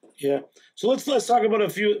it. Yeah. So let's talk about a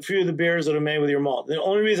few of the beers that are made with your malt. The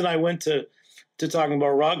only reason I went to talking about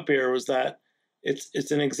rock beer was that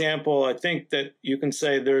it's an example. I think that you can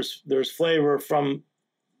say there's flavor from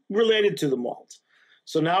related to the malt.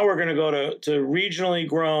 So now we're going to go to regionally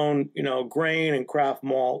grown, grain and craft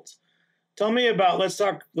malt. Tell me about, let's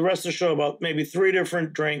talk the rest of the show about maybe 3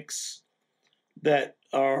 different drinks that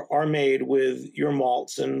are made with your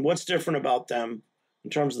malts and what's different about them in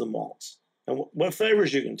terms of the malts and what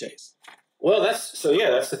flavors you can taste. Well, that's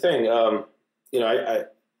the thing. I've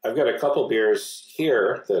got a couple beers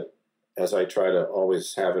here that, as I try to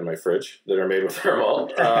always have in my fridge, that are made with our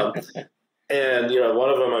malt. And one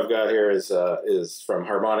of them I've got here is from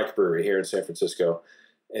Harmonic Brewery here in San Francisco,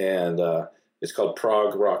 and it's called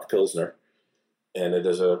Prague Rock Pilsner, and it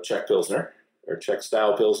is a Czech Pilsner or Czech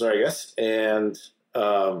style Pilsner, I guess. And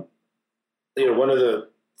one of the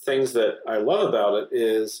things that I love about it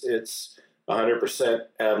is it's 100%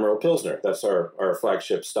 Admiral Pilsner. That's our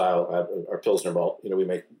flagship style, our Pilsner malt. We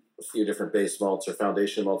make a few different base malts or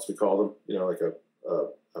foundation malts, we call them. Like a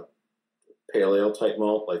pale ale type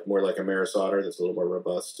malt, like more like a Maris Otter that's a little more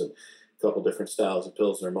robust, and a couple different styles of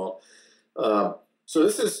Pilsner malt. So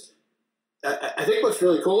this is, I think, what's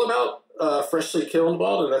really cool about freshly kilned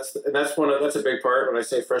malt, and that's a big part when I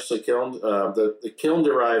say freshly kilned. The kiln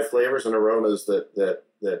derived flavors and aromas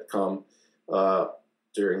that come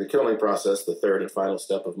during the kilning process, the third and final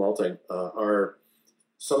step of malting,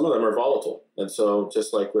 some of them are volatile. And so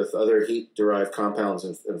just like with other heat-derived compounds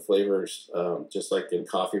and flavors, just like in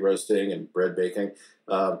coffee roasting and bread baking,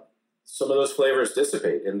 some of those flavors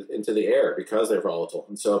dissipate into the air because they're volatile.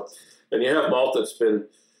 And so when you have malt that's been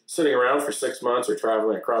sitting around for 6 months or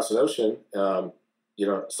traveling across an ocean,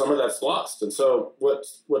 some of that's lost. And so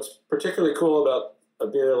what's particularly cool about a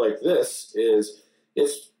beer like this is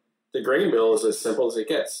the grain bill is as simple as it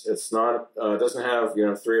gets. It's not, doesn't have, 3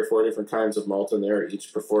 or 4 different kinds of malt in there,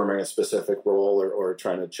 each performing a specific role or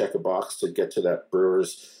trying to check a box to get to that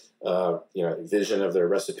brewer's, vision of their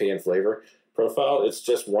recipe and flavor profile. It's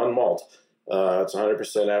just one malt. It's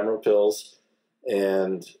 100% Admiral Pils.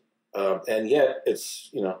 And yet it's,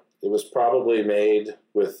 it was probably made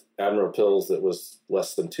with Admiral Pils that was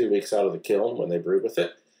less than 2 weeks out of the kiln when they brewed with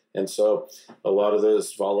it. And so a lot of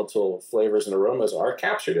those volatile flavors and aromas are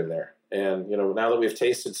captured in there. And, now that we've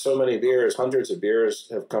tasted so many beers, hundreds of beers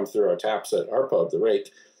have come through our taps at our pub, The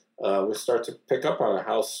Rake, we start to pick up on a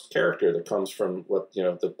house character that comes from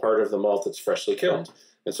the part of the malt that's freshly kilned.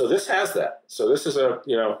 And so this has that. So this is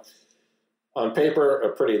on paper, a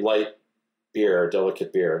pretty light beer,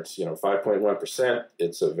 delicate beer. It's, 5.1%.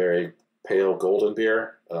 It's a very pale golden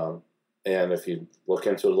beer. And if you look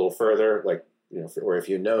into it a little further, like, or if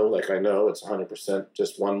like I know, it's 100%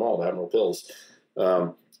 just one malt, Admiral Pils.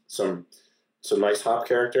 Some nice hop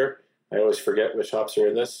character. I always forget which hops are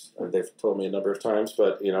in this. They've told me a number of times,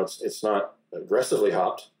 but it's not aggressively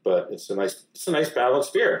hopped, but it's a nice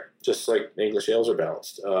balanced beer, just like English ales are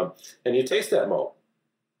balanced. And you taste that malt.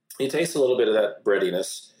 You taste a little bit of that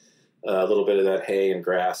breadiness, a little bit of that hay and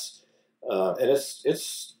grass, and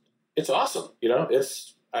it's awesome.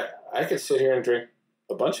 I could sit here and drink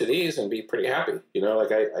a bunch of these and be pretty happy.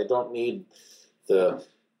 I don't need the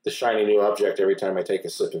shiny new object every time I take a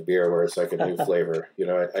sip of beer where it's like a new flavor.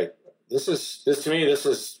 This to me,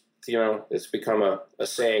 it's become a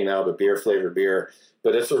saying now, but beer flavored beer,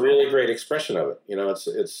 but it's a really great expression of it.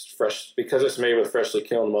 It's fresh because it's made with freshly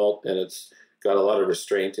kiln malt, and it's got a lot of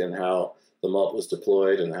restraint in how the malt was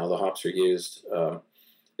deployed and how the hops are used.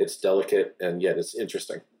 It's delicate, and yet it's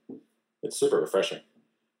interesting. It's super refreshing.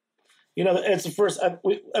 It's the first.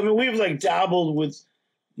 We've like dabbled with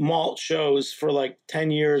malt shows for like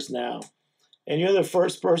 10 years now, and you're the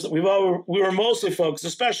first person. We were mostly focused,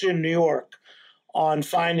 especially in New York, on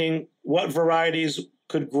finding what varieties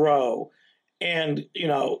could grow, and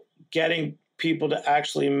getting people to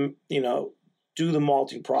actually do the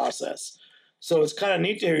malting process. So it's kind of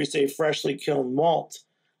neat to hear you say freshly kiln malt.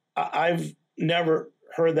 I've never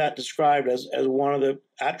heard that described as one of the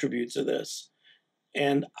attributes of this.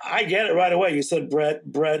 And I get it right away. You said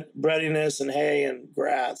breadiness and hay and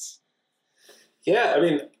grass. Yeah,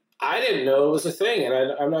 I didn't know it was a thing,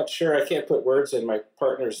 and I'm not sure. I can't put words in my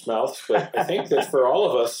partner's mouth, but I think that for all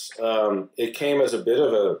of us, it came as a bit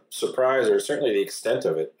of a surprise, or certainly the extent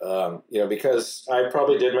of it. Because I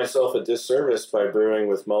probably did myself a disservice by brewing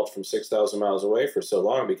with malt from 6,000 miles away for so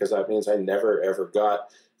long, because that means I never ever got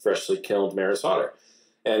freshly kilned Maris Otter,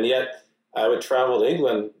 and yet I would travel to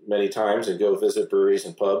England many times and go visit breweries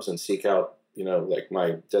and pubs and seek out, like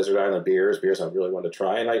my desert island beers I really wanted to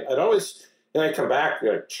try. And I'd always, I'd come back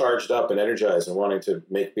charged up and energized and wanting to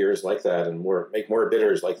make beers like that and make more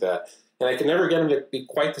bitters like that. And I could never get them to be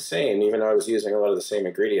quite the same, even though I was using a lot of the same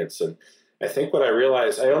ingredients. And I think what I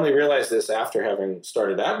only realized this after having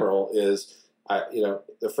started Admiral, is,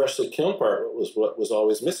 the freshly kiln part was what was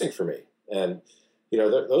always missing for me. And,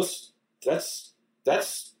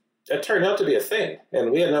 that turned out to be a thing,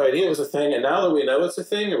 and we had no idea it was a thing. And now that we know it's a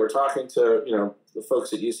thing, and we're talking to the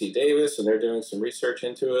folks at UC Davis, and they're doing some research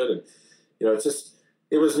into it, and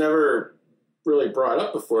it was never really brought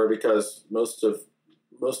up before because most of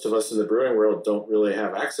us in the brewing world don't really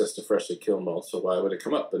have access to freshly killed malt. So why would it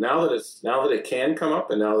come up? But now that it can come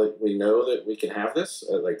up, and now that we know that we can have this,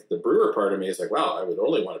 like the brewer part of me is like, wow, I would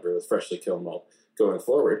only want to brew with freshly killed malt going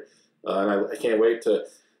forward, and I can't wait to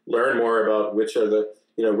learn more about which are the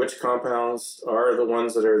which compounds are the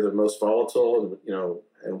ones that are the most volatile,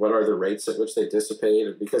 and what are the rates at which they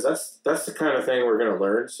dissipate, because that's the kind of thing we're going to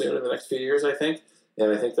learn soon in the next few years, I think.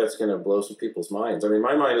 And I think that's going to blow some people's minds. I mean,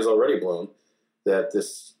 my mind is already blown that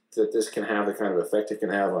this can have the kind of effect it can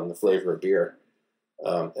have on the flavor of beer.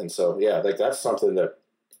 And so, yeah, like that's something that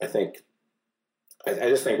I think, I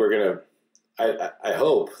just think we're going to, I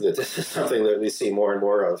hope that this is something that we see more and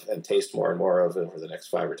more of and taste more and more of over the next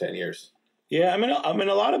 5 or 10 years. Yeah, I mean,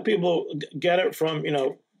 a lot of people get it from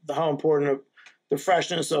how important the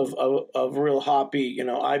freshness of real hoppy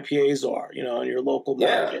IPAs are in your local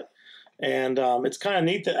market, and it's kind of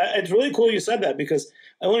neat it's really cool you said that, because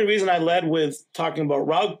the only reason I led with talking about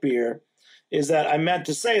Rauch beer is that I meant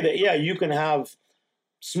to say that you can have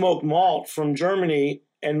smoked malt from Germany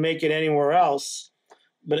and make it anywhere else,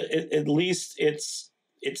 but at least it's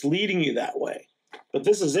leading you that way. But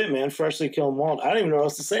this is it, man. Freshly killed malt. I don't even know what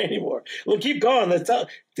else to say anymore. Well, keep going. Let's tell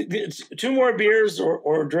 2 more beers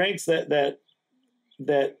or drinks that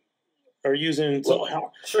are using. So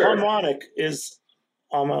sure. Harmonic is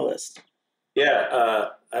on my list. Yeah,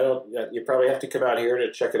 I don't. You probably have to come out here to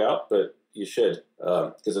check it out, but you should,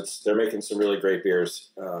 because they're making some really great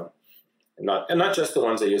beers, and not just the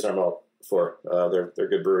ones they use our malt for. They're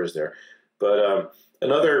good brewers there, but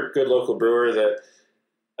another good local brewer that.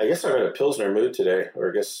 I guess I'm in a Pilsner mood today, or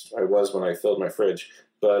I guess I was when I filled my fridge.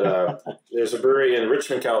 But there's a brewery in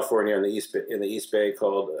Richmond, California, in the East Bay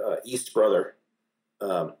called East Brother,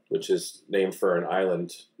 which is named for an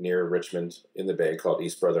island near Richmond in the Bay called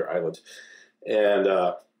East Brother Island, and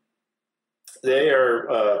they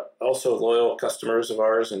are also loyal customers of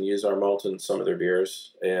ours and use our malt in some of their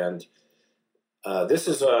beers. And this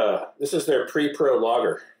is their pre-pro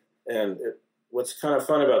lager, and what's kind of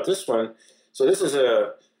fun about this one. So this is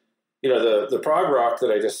the Prog Rock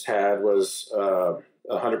that I just had was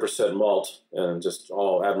 100% malt and just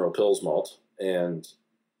all Admiral Pils malt, and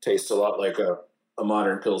tastes a lot like a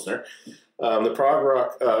modern Pilsner. The Prog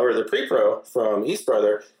Rock, or the Pre-Pro from East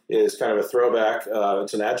Brother, is kind of a throwback.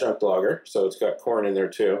 It's an adjunct lager, so it's got corn in there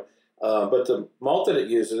too. But the malt that it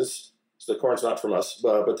uses, so the corn's not from us,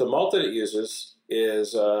 but the malt that it uses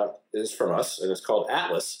is from us, and it's called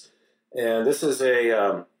Atlas. And this is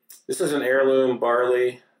an heirloom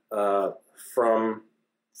barley from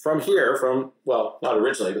here, well, not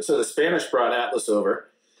originally, but so the Spanish brought Atlas over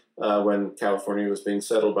when California was being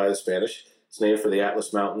settled by the Spanish. It's named for the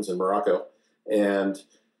Atlas Mountains in Morocco, and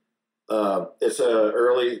it's a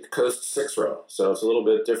early coast 6-row, so it's a little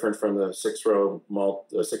bit different from the 6-row malt,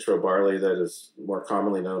 the 6-row barley that is more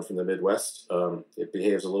commonly known from the Midwest. It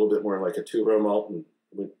behaves a little bit more like a 2-row malt, and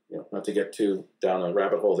not to get too down a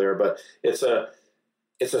rabbit hole there, but it's a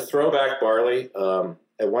throwback barley.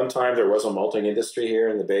 At one time, there was a malting industry here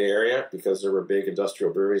in the Bay Area because there were big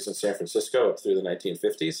industrial breweries in San Francisco up through the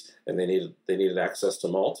 1950s, and they needed access to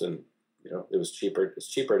malt, and it was cheaper. It's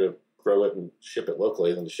cheaper to grow it and ship it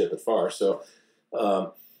locally than to ship it far. So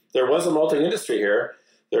there was a malting industry here.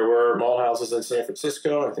 There were malt houses in San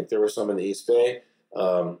Francisco. I think there were some in the East Bay.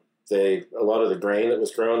 A lot of the grain that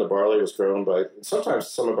was grown, the barley was grown by sometimes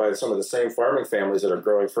some of the same farming families that are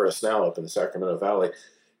growing Furnace now up in the Sacramento Valley.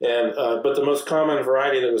 And but the most common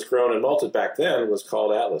variety that was grown and malted back then was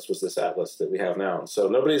called Atlas, was this Atlas that we have now. So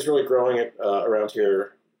nobody's really growing it around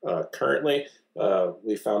here currently.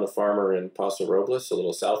 We found a farmer in Paso Robles, a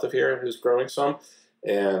little south of here, who's growing some.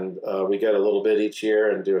 And we get a little bit each year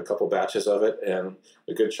and do a couple batches of it. And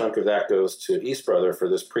a good chunk of that goes to East Brother for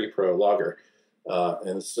this pre-pro lager.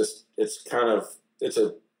 And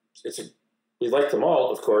we like the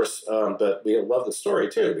malt, of course, but we love the story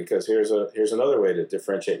too, because here's another way to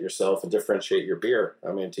differentiate yourself and differentiate your beer.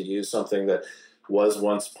 I mean, to use something that was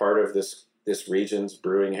once part of this region's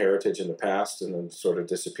brewing heritage in the past and then sort of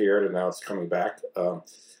disappeared, and now it's coming back.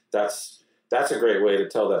 That's a great way to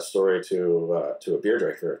tell that story to a beer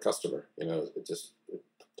drinker, a customer. It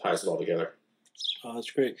ties it all together. Oh,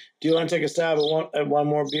 that's great. Do you want to take a stab at one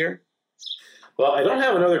more beer? Well, I don't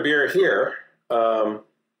have another beer here.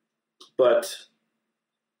 But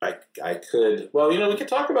I could, we could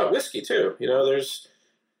talk about whiskey too.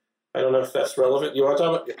 I don't know if that's relevant. You want to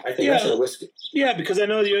talk about, I can mention whiskey. Yeah, because I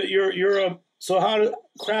know you're so how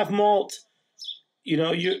craft malt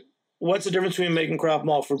what's the difference between making craft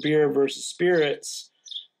malt for beer versus spirits?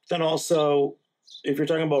 Then also, if you're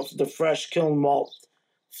talking about the fresh kiln malt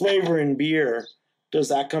flavor in beer, does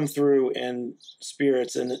that come through in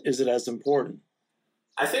spirits, and is it as important?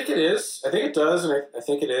 I think it is. I think it does, and I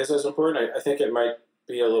think it is as important. I think it might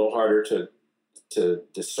be a little harder to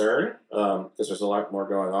discern because there's a lot more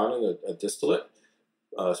going on in a distillate,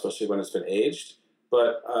 especially when it's been aged.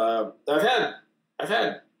 But I've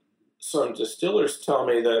had some distillers tell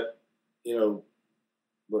me that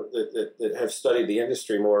that have studied the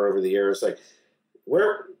industry more over the years, like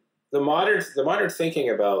where the modern thinking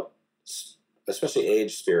about especially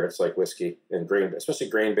aged spirits like whiskey and especially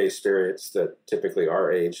grain-based spirits that typically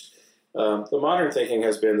are aged. The modern thinking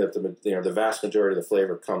has been that the vast majority of the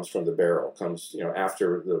flavor comes from the barrel, comes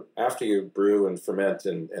after you brew and ferment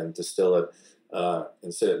and distill it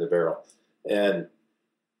and sit it in the barrel, and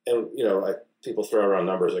people throw around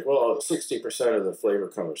numbers like, well, 60% of the flavor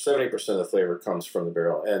comes, or 70% of the flavor comes from the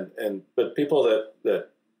barrel, but people that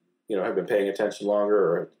have been paying attention longer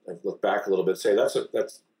or have looked back a little bit say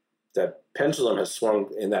that pendulum has swung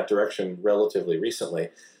in that direction relatively recently,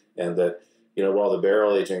 and that while the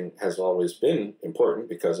barrel aging has always been important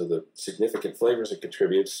because of the significant flavors it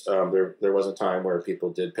contributes, there was a time where people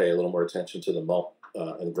did pay a little more attention to the malt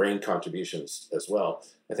and grain contributions as well.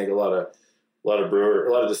 I think a lot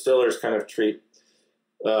of distillers kind of treat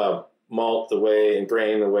malt and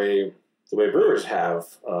grain the way brewers have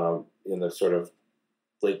in the sort of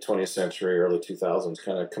late 20th century, early 2000s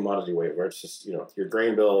kind of commodity way, where it's just, your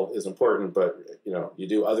grain bill is important, but, you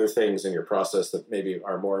do other things in your process that maybe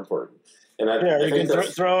are more important. And you can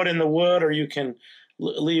throw it in the wood, or you can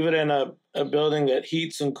leave it in a building that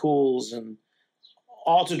heats and cools, and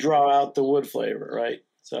all to draw out the wood flavor, right?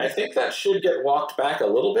 So I think that should get walked back a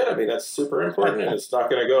little bit. I mean, that's super important, and it's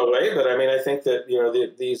not going to go away. But I mean, I think that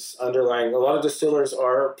these a lot of distillers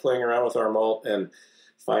are playing around with our malt and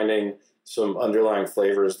finding some underlying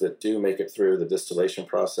flavors that do make it through the distillation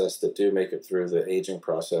process, that do make it through the aging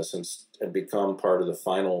process, and become part of the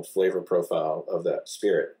final flavor profile of that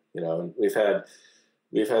spirit. And we've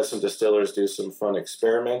had some distillers do some fun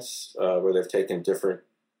experiments where they've taken different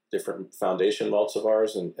foundation malts of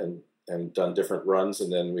ours and done different runs,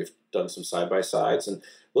 and then we've done some side-by-sides, and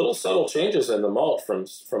little subtle changes in the malt from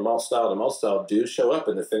malt style to malt style do show up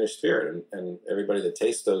in the finished spirit, and everybody that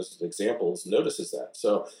tastes those examples notices that.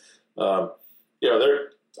 So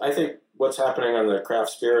I think what's happening on the craft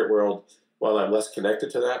spirit world, while I'm less connected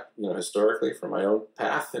to that, historically from my own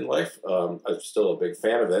path in life, I'm still a big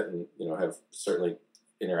fan of it, and have certainly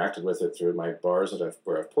interacted with it through my bars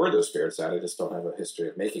where I've poured those spirits at. I just don't have a history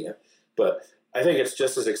of making it, but I think it's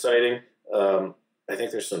just as exciting. I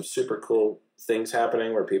think there's some super cool things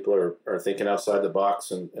happening where people are thinking outside the box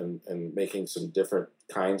and making some different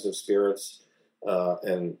kinds of spirits,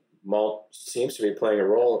 and malt seems to be playing a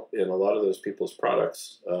role in a lot of those people's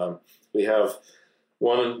products. We have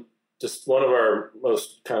one of our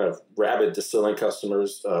most kind of rabid distilling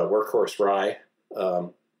customers, Workhorse Rye.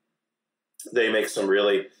 They make some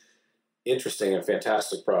really interesting and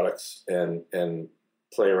fantastic products and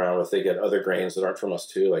play around with. They get other grains that aren't from us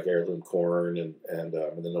too, like heirloom corn, and then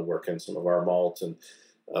they'll work in some of our malt, and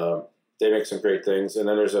they make some great things. And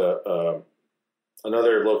then there's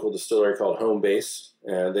another local distillery called Home Base,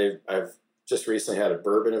 and I've just recently had a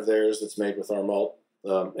bourbon of theirs that's made with our malt,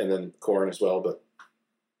 and then corn as well. But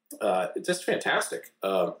it's just fantastic.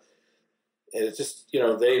 And it's just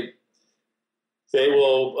they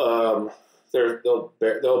will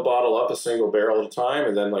they'll bottle up a single barrel at a time,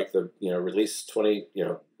 and then release 20.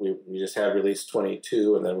 We just had release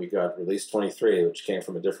 22, and then we got release 23, which came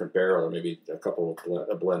from a different barrel, or maybe a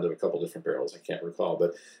blend of a couple different barrels. I can't recall,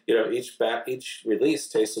 but each release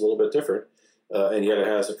tastes a little bit different, and yet it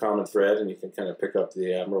has a common thread, and you can kind of pick up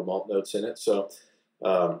the Admiral malt notes in it. So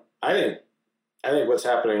I think what's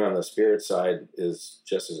happening on the spirit side is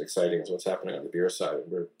just as exciting as what's happening on the beer side.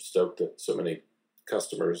 And we're stoked that so many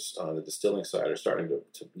customers on the distilling side are starting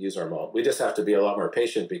to use our malt. We just have to be a lot more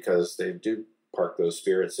patient because they do park those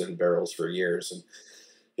spirits in barrels for years, and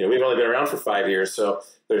we've only been around for 5 years, so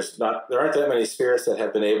there aren't that many spirits that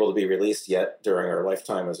have been able to be released yet during our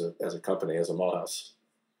lifetime as a company, as a malt house.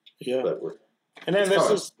 Yeah, and then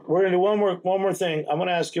we're going to do one more thing. I'm going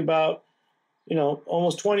to ask you about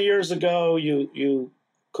almost 20 years ago you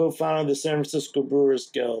co-founded the San Francisco Brewers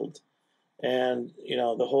Guild, and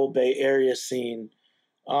the whole Bay Area scene.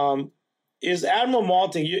 Is Admiral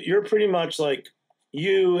Malting, you're pretty much like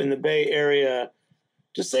you in the Bay Area.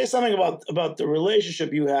 Just say something about the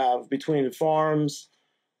relationship you have between the farms,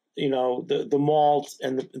 the malt,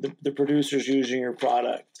 and the producers using your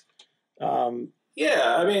product.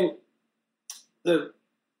 Yeah, I mean,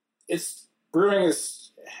 brewing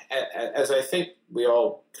is, as I think we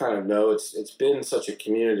all kind of know, it's been such a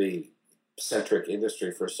community-centric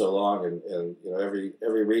industry for so long, and every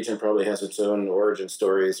region probably has its own origin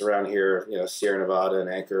stories. Around here, Sierra Nevada and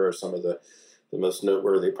Anchor are some of the most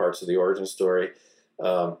noteworthy parts of the origin story.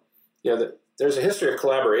 There's a history of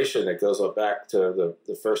collaboration that goes up back to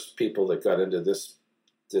the first people that got into this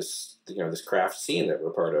craft scene that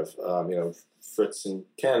we're part of. Fritz and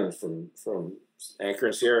Ken from Anchor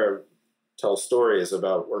and Sierra tell stories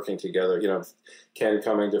about working together. Ken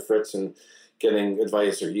coming to Fritz and getting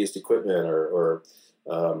advice or used equipment, or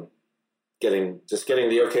getting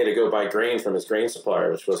the okay to go buy grain from his grain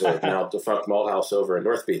supplier, which was a now defunct malt house over in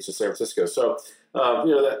North Beach in San Francisco. So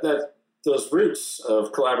that those roots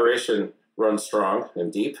of collaboration run strong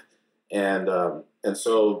and deep, and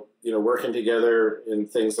so working together in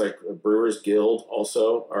things like a Brewers Guild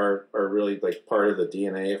also are really like part of the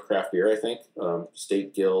DNA of craft beer. I think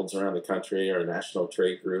state guilds around the country are a national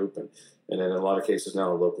trade group, and in a lot of cases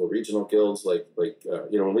now local regional guilds. Like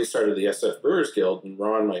when we started the SF Brewers Guild, and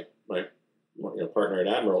Ron, my partner at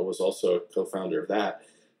Admiral, was also a co-founder of that.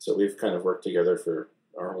 So we've kind of worked together for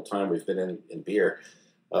our whole time we've been in beer.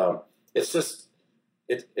 It's just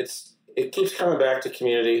it keeps coming back to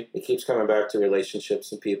community. It keeps coming back to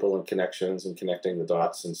relationships and people and connections and connecting the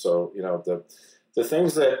dots. And so, the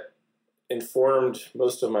things that informed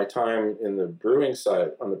most of my time in the brewing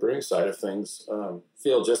side, on the brewing side of things,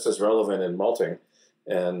 feel just as relevant in malting.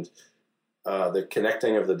 And the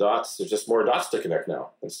connecting of the dots, there's just more dots to connect now.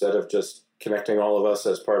 Instead of just connecting all of us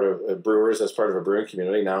as part of brewers, as part of a brewing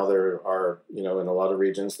community, now there are, in a lot of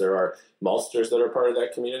regions, there are maltsters that are part of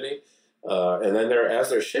that community. And then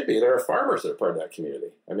there should be, there are farmers that are part of that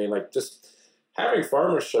community. I mean, like, just having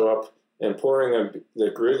farmers show up and pouring them,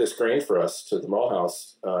 that grew this grain for us to the malt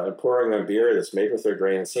house, and pouring them beer that's made with their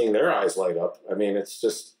grain and seeing their eyes light up. I mean, it's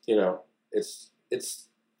just, it's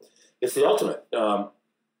the ultimate.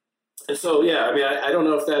 And so, yeah, I mean, I don't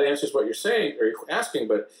know if that answers what you're saying or you're asking,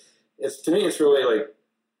 but to me, it's really like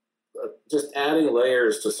just adding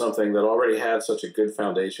layers to something that already had such a good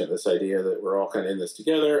foundation. This idea that we're all kind of in this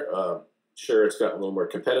together. Sure, it's gotten a little more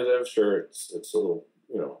competitive. Sure, it's a little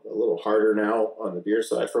harder now on the beer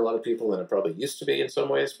side for a lot of people than it probably used to be in some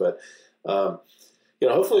ways. But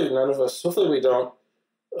hopefully we don't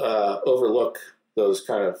overlook those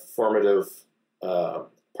kind of formative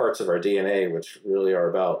parts of our DNA, which really are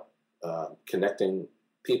about connecting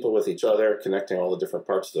people with each other, connecting all the different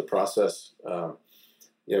parts of the process.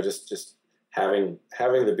 Just having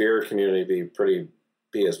the beer community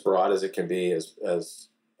be as broad as it can be, as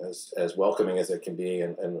welcoming as it can be,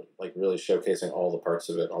 and like really showcasing all the parts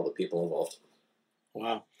of it, all the people involved.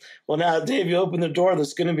 Wow. Well, now, Dave, you open the door.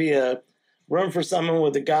 There's going to be a room for someone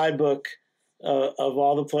with a guidebook of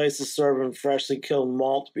all the places serving freshly killed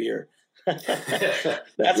malt beer. That's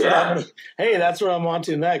what I'm on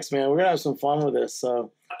to next, man. We're gonna have some fun with this.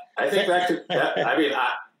 So I think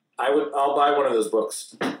I'll buy one of those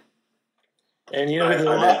books. And there's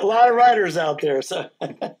a lot of writers out there, so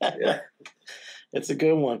yeah. It's a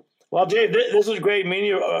good one. Well, Dave, this was great meeting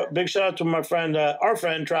you. Big shout out to my friend, our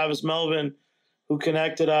friend Travis Melvin, who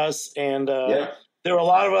connected us. And there were a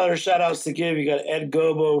lot of other shout outs to give. You got Ed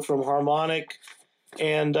Gobo from Harmonic,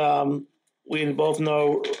 and we both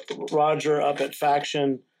know Roger up at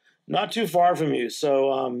Faction, not too far from you.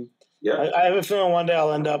 So I have a feeling one day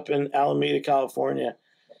I'll end up in Alameda, California.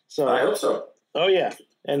 So I hope so. Oh yeah,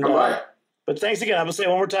 and but thanks again. I'm gonna say it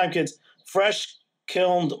one more time, kids. Fresh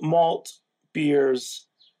kilned malt beers.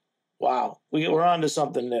 Wow, we're on to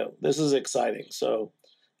something new. This is exciting. So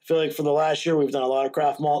I feel like for the last year we've done a lot of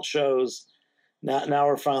craft malt shows. Now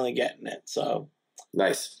we're finally getting it. So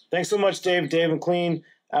nice. Thanks so much, Dave. Dave McLean,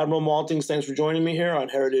 Admiral Maltings. Thanks for joining me here on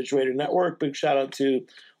Heritage Radio Network. Big shout out to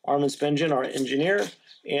Armin Spengen, our engineer,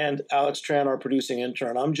 and Alex Tran, our producing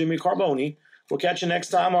intern. I'm Jimmy Carboni. We'll catch you next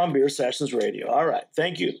time on Beer Sessions Radio. All right.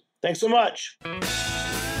 Thank you. Thanks so much.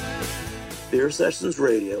 Beer Sessions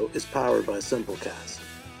Radio is powered by Simplecast.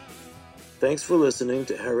 Thanks for listening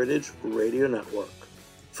to Heritage Radio Network.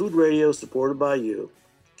 Food radio supported by you.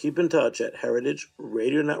 Keep in touch at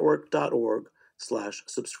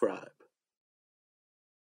heritageradionetwork.org/subscribe.